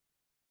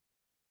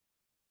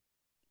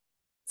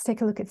 Let's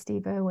take a look at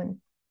Steve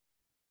Irwin.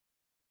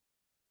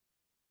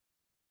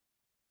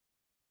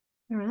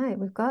 All right,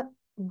 we've got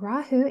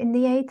Rahu in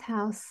the 8th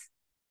house.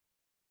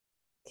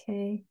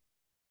 Okay,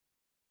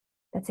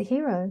 that's a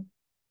hero.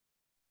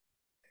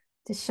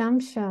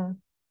 Dashamsha,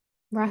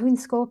 Rahu in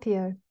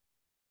Scorpio.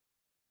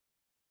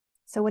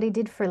 So what he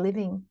did for a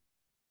living,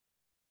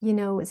 you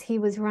know, was he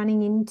was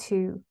running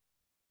into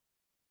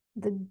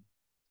the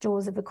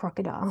jaws of a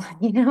crocodile.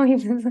 You know,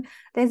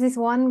 there's this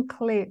one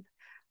clip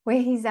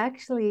where he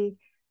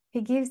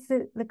gives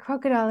the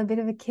crocodile a bit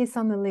of a kiss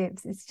on the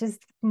lips. It's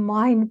just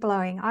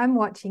mind-blowing. I'm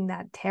watching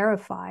that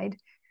terrified,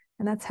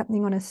 and that's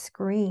happening on a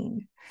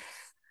screen.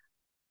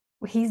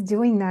 He's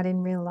doing that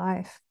in real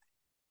life.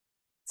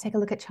 Let's take a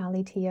look at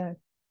Charlie Teo.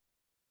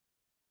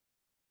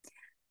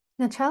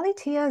 Now, Charlie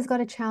Teo has got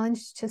a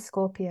challenge to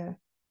Scorpio.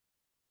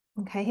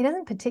 Okay, he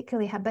doesn't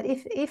particularly have, but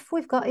if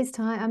we've got his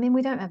time, I mean,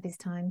 we don't have his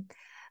time,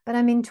 but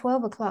I mean,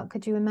 12 o'clock,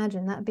 could you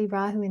imagine? That'd be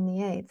Rahu in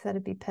the 8th.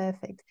 That'd be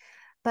perfect.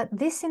 But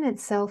this in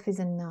itself is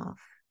enough.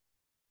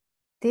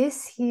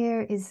 This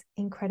here is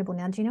incredible.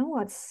 Now, do you know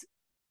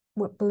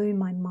what blew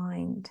my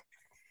mind?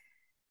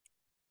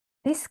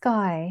 This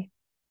guy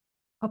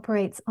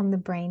operates on the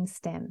brain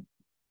stem.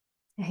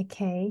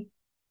 Okay,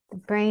 the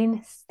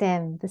brain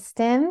stem. The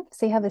stem,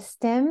 so you have a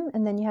stem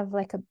and then you have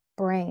like a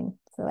brain.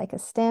 So like a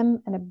stem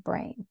and a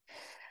brain.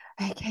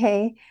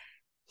 Okay,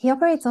 he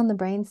operates on the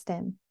brain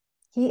stem.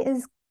 He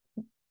is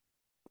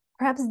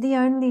perhaps the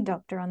only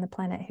doctor on the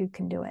planet who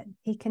can do it.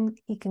 He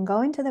can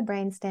go into the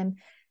brain stem,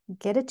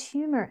 get a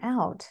tumor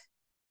out,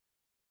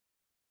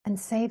 and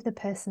save the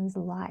person's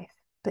life.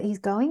 But he's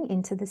going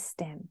into the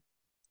stem.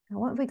 Now,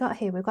 what have we got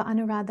here? We've got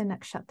Anuradha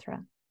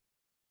Nakshatra.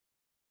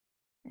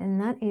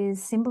 And that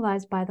is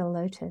symbolized by the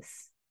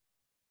lotus.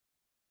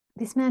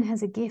 This man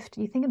has a gift.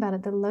 You think about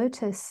it, the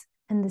lotus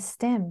and the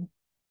stem.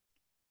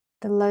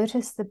 The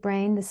lotus, the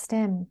brain, the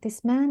stem.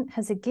 This man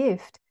has a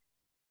gift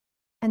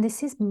And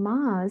this is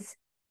Mars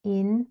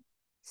in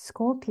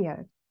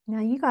Scorpio.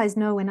 Now, you guys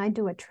know when I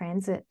do a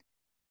transit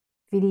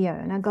video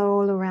and I go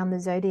all around the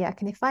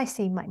zodiac, and if I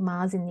see like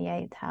Mars in the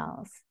 8th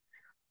house,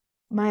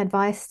 my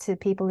advice to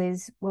people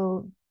is,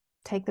 well,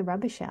 take the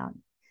rubbish out.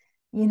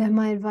 You know,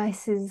 my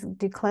advice is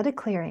do clutter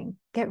clearing,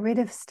 get rid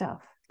of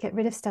stuff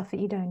that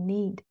you don't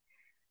need.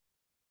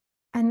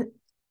 And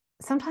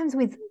sometimes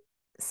with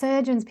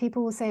surgeons,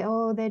 people will say,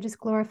 oh, they're just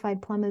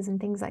glorified plumbers and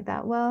things like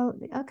that. Well,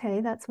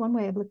 okay, that's one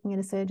way of looking at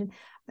a surgeon.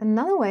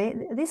 Another way,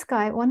 this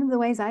guy, one of the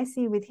ways I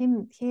see with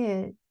him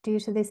here due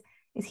to this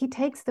is he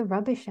takes the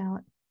rubbish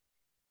out.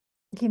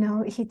 You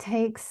know, he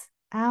takes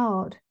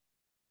out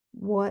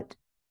what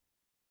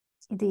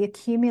the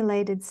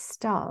accumulated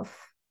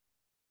stuff,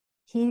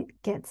 he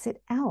gets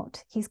it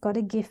out. He's got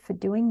a gift for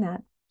doing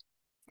that.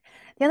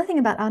 The other thing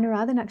about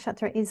Anuradha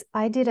Nakshatra is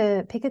I did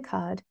a pick a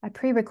card. I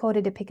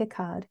pre-recorded a pick a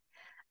card.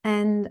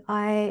 And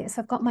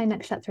so I've got my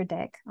Nakshatra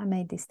deck. I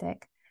made this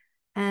deck.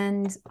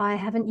 And I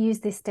haven't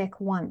used this deck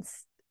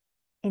once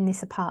in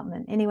this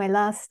apartment. Anyway,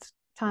 last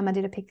time I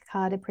did a pick a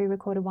card, a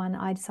pre-recorded one,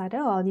 I decided,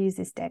 oh, I'll use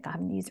this deck. I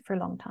haven't used it for a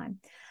long time.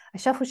 I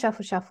shuffle,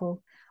 shuffle,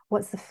 shuffle.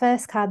 What's the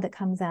first card that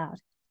comes out?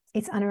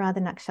 It's Anuradha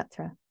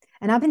Nakshatra.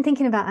 And I've been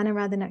thinking about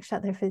Anuradha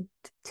Nakshatra for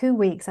 2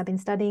 weeks. I've been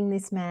studying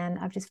this man.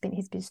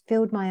 He's just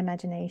filled my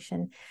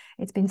imagination.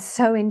 It's been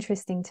so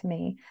interesting to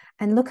me.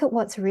 And look at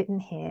what's written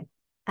here.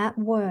 At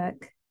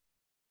work,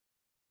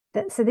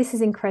 so this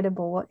is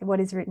incredible what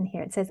is written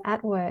here. It says,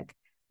 at work,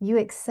 you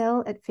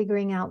excel at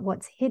figuring out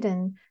what's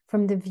hidden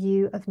from the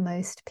view of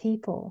most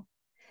people.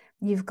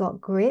 You've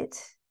got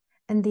grit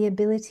and the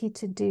ability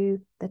to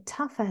do the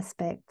tough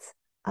aspects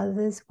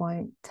others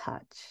won't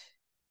touch.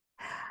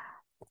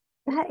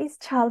 That is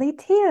Charlie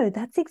Teo.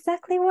 That's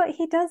exactly what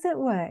he does at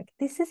work.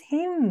 This is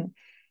him.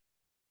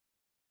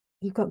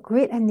 You've got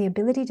grit and the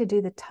ability to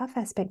do the tough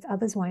aspects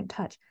others won't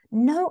touch.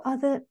 No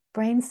other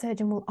brain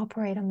surgeon will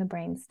operate on the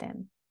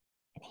brainstem.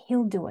 And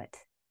he'll do it.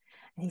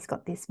 And he's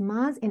got this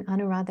Mars in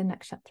Anuradha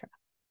Nakshatra.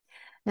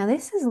 Now,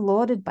 this is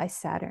lauded by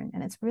Saturn,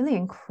 and it's really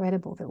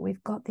incredible that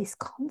we've got this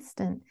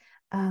constant,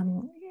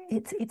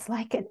 it's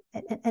like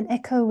an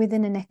echo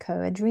within an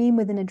echo, a dream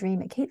within a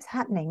dream. It keeps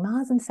happening.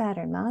 Mars and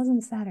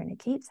Saturn, it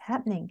keeps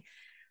happening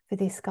for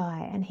this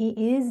guy. And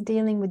he is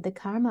dealing with the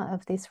karma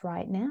of this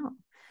right now.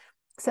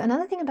 So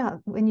another thing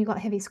about when you got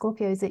heavy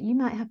Scorpio is that you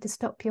might have to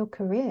stop your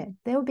career.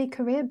 There will be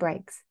career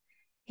breaks.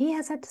 He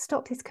has had to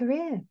stop his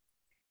career.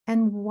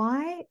 And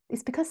why?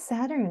 It's because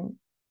Saturn,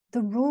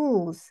 the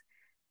rules,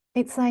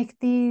 it's like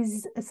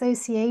these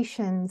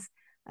associations,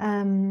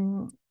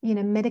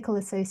 medical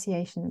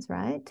associations,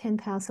 right?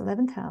 10th house,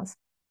 11th house.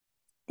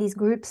 These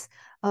groups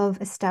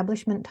of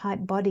establishment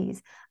type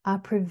bodies are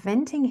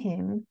preventing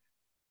him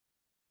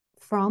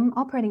from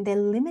operating. They're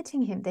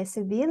limiting him. They're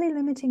severely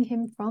limiting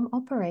him from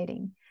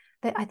operating.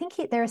 I think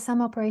there are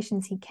some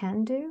operations he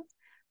can do,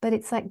 but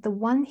it's like the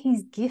one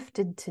he's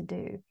gifted to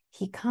do,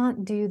 he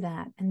can't do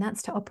that. And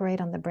that's to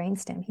operate on the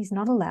brainstem. He's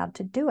not allowed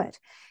to do it.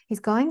 He's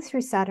going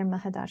through Saturn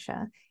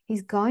Mahadasha.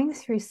 He's going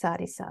through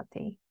Sati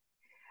Sati,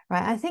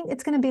 right? I think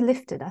it's going to be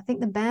lifted. I think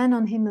the ban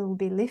on him will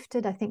be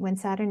lifted. I think when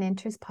Saturn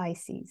enters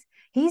Pisces,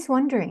 he's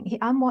wondering,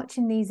 I'm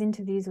watching these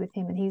interviews with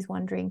him and he's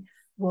wondering,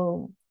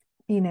 well,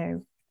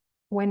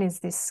 when is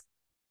this,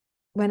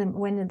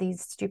 when are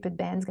these stupid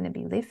bans going to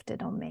be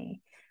lifted on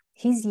me?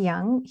 He's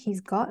young.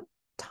 He's got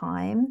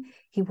time.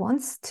 He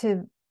wants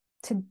to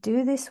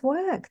do this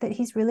work that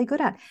he's really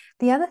good at.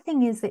 The other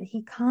thing is that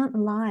he can't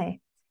lie.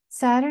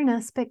 Saturn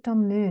aspect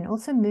on Moon,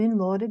 also Moon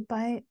lauded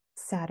by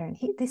Saturn.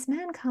 This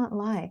man can't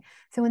lie.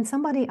 So when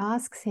somebody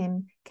asks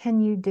him, can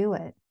you do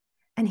it?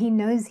 And he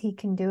knows he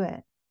can do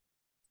it,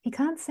 he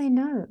can't say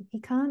no. He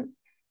can't,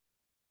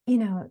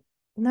 no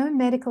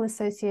medical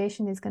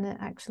association is going to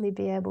actually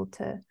be able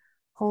to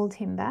hold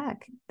him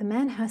back. The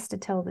man has to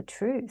tell the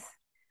truth.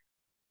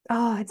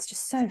 Oh, it's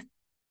just so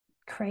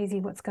crazy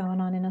what's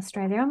going on in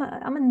Australia.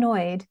 I'm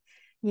annoyed,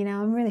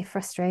 I'm really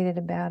frustrated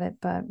about it.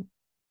 But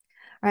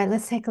all right,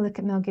 let's take a look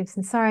at Mel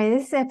Gibson. Sorry,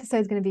 this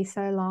episode is going to be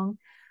so long.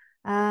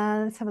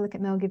 Let's have a look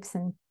at Mel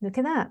Gibson. Look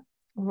at that.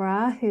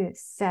 Rahu,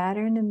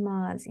 Saturn and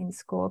Mars in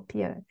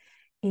Scorpio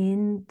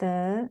in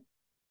the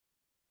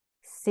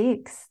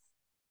 6th.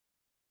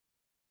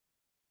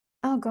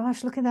 Oh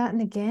gosh, look at that.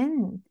 And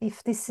again,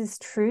 if this is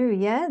true,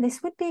 yeah,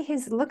 this would be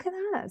his, look at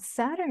that,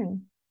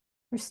 Saturn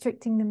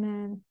restricting the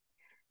man.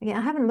 Again,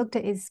 I haven't looked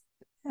at his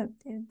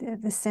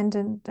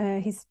ascendant,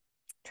 his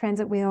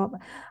transit wheel.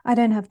 I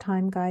don't have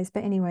time, guys.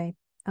 But anyway,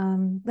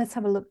 let's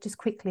have a look just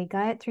quickly.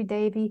 Gayatri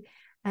Devi,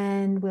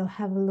 and we'll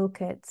have a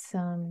look at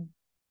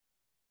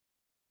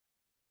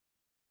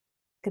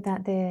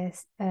that there,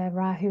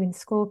 Rahu in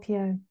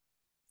Scorpio,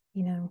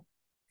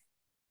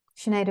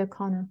 Sinead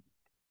O'Conner.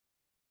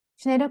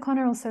 Sinead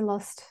O'Conner also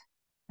lost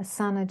a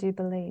son, I do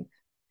believe.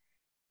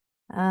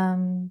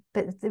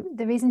 But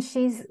the reason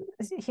she's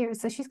here,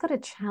 so she's got a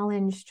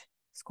challenged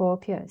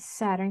Scorpio,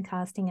 Saturn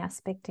casting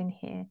aspect in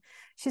here.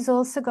 She's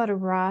also got a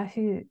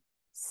Rahu,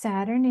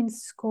 Saturn in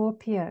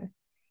Scorpio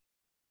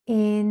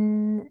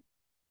in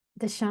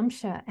the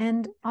Shamsha.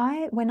 And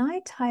when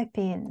I type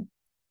in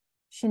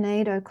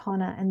Sinead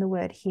O'Conner and the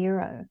word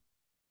hero.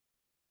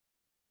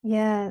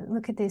 Yeah,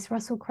 look at this.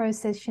 Russell Crowe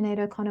says Sinead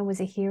O'Conner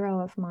was a hero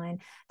of mine.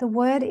 The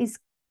word is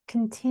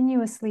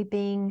continuously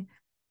being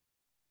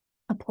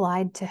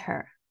applied to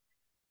her.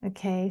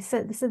 Okay,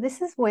 so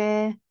this is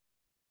where,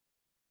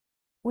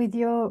 with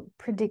your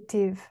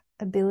predictive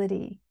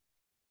ability,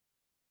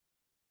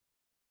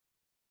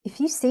 if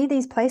you see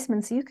these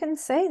placements, you can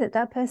say that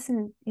that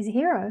person is a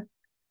hero.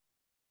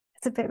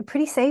 It's a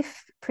pretty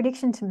safe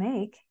prediction to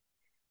make,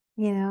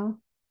 you know,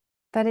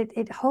 but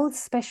it holds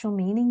special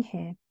meaning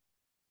here.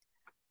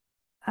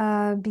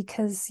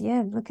 Because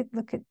yeah, look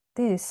at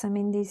this. I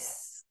mean,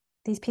 these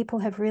people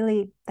have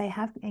really, they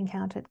have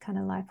encountered kind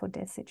of life or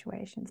death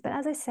situations. But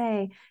as I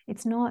say,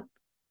 it's not,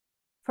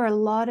 for a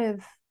lot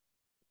of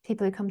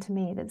people who come to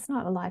me, that's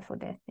not a life or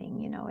death thing,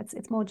 you know.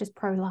 It's more just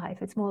pro-life.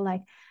 It's more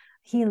like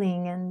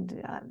healing,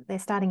 and they're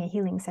starting a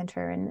healing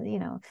center, and you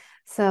know,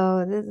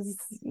 so this,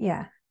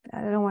 yeah,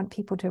 I don't want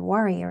people to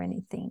worry or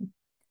anything.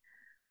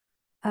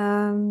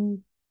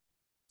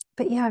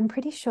 But yeah, I'm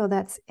pretty sure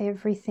that's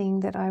everything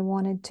that I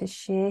wanted to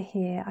share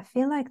here. I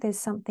feel like there's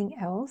something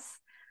else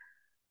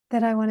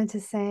that I wanted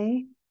to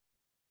say,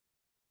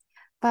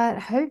 but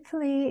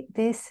hopefully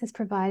this has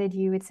provided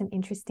you with some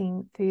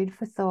interesting food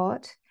for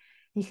thought.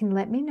 You can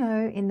let me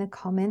know in the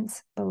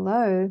comments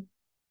below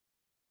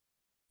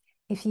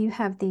if you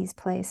have these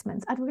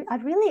placements.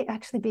 I'd really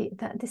actually be,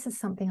 this is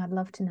something I'd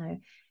love to know.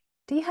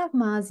 Do you have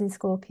Mars in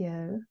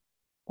Scorpio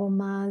or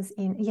Mars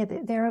in, yeah,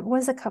 there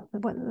was a couple,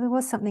 there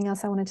was something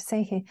else I wanted to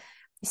say here.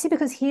 You see,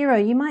 because hero,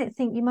 you might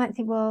think,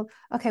 well,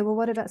 okay, well,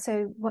 what about,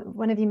 so what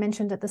one of you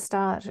mentioned at the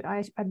start,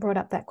 I brought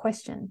up that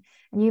question.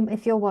 And you,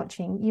 if you're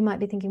watching, you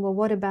might be thinking, well,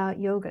 what about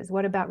yogas?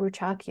 What about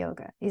Ruchak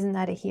yoga? Isn't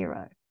that a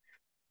hero?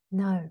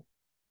 No,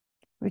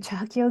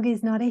 Ruchak yoga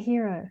is not a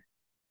hero.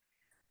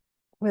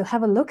 We'll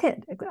have a look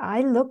at,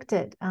 I looked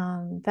at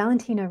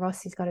Valentino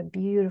Rossi's got a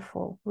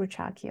beautiful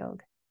Ruchak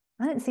yoga.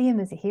 I don't see him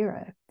as a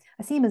hero.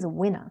 I see him as a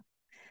winner.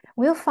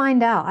 We'll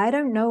find out. I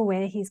don't know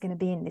where he's going to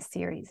be in this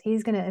series.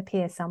 He's going to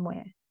appear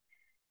somewhere.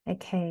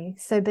 Okay,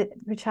 so, but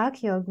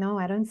Ruchak yoga, no,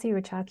 I don't see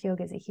Ruchak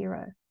yoga as a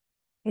hero.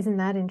 Isn't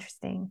that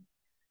interesting?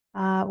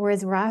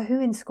 Whereas Rahu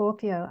in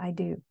Scorpio, I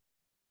do.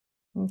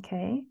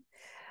 Okay,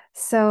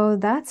 so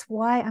that's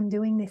why I'm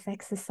doing this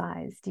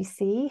exercise. Do you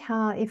see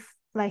how, if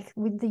like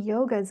with the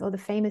yogas, or the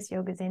famous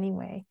yogas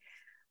anyway,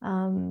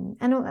 and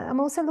I'm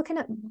also looking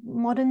at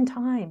modern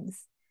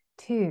times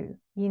too,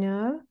 you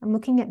know, I'm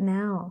looking at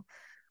now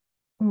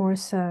more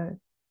so.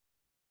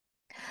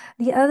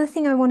 The other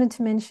thing I wanted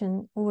to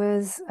mention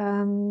was,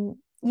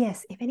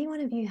 yes, if any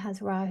one of you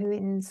has Rahu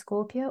in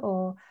Scorpio,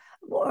 or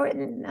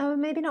no,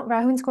 maybe not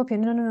Rahu in Scorpio,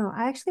 no.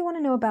 I actually want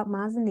to know about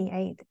Mars in the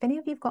 8th. If any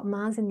of you've got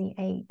Mars in the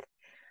 8th,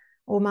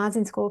 or Mars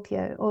in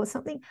Scorpio or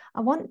something, I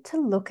want to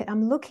look at,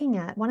 I'm looking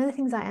at, one of the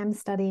things I am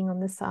studying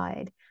on the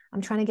side,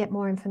 I'm trying to get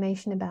more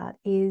information about,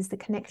 is the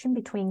connection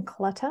between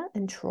clutter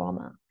and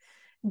trauma.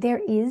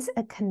 There is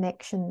a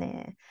connection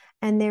there.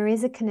 And there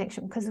is a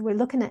connection because we're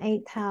looking at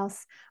 8th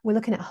house, we're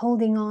looking at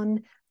holding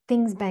on,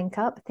 things bank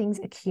up, things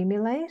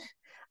accumulate.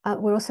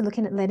 We're also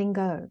looking at letting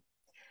go.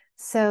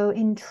 So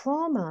in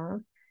trauma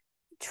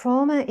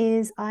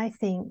is, I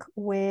think,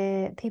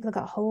 where people have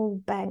got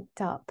whole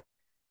banked up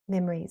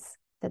memories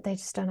that they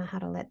just don't know how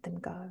to let them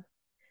go.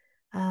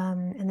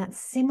 And that's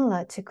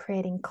similar to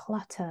creating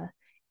clutter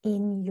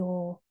in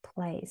your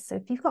place. So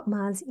if you've got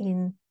Mars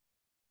in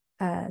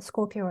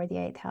Scorpio or the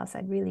 8th house,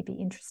 I'd really be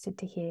interested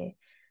to hear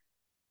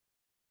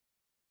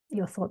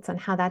your thoughts on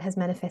how that has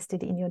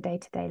manifested in your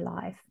day-to-day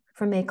life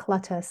from a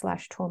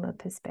clutter/trauma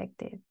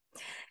perspective.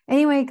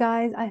 Anyway,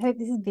 guys, I hope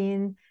this has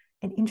been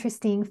an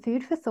interesting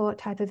food for thought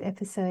type of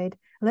episode.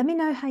 Let me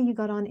know how you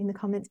got on in the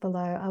comments below.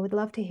 I would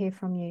love to hear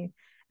from you,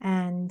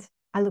 and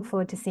I look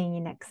forward to seeing you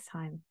next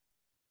time.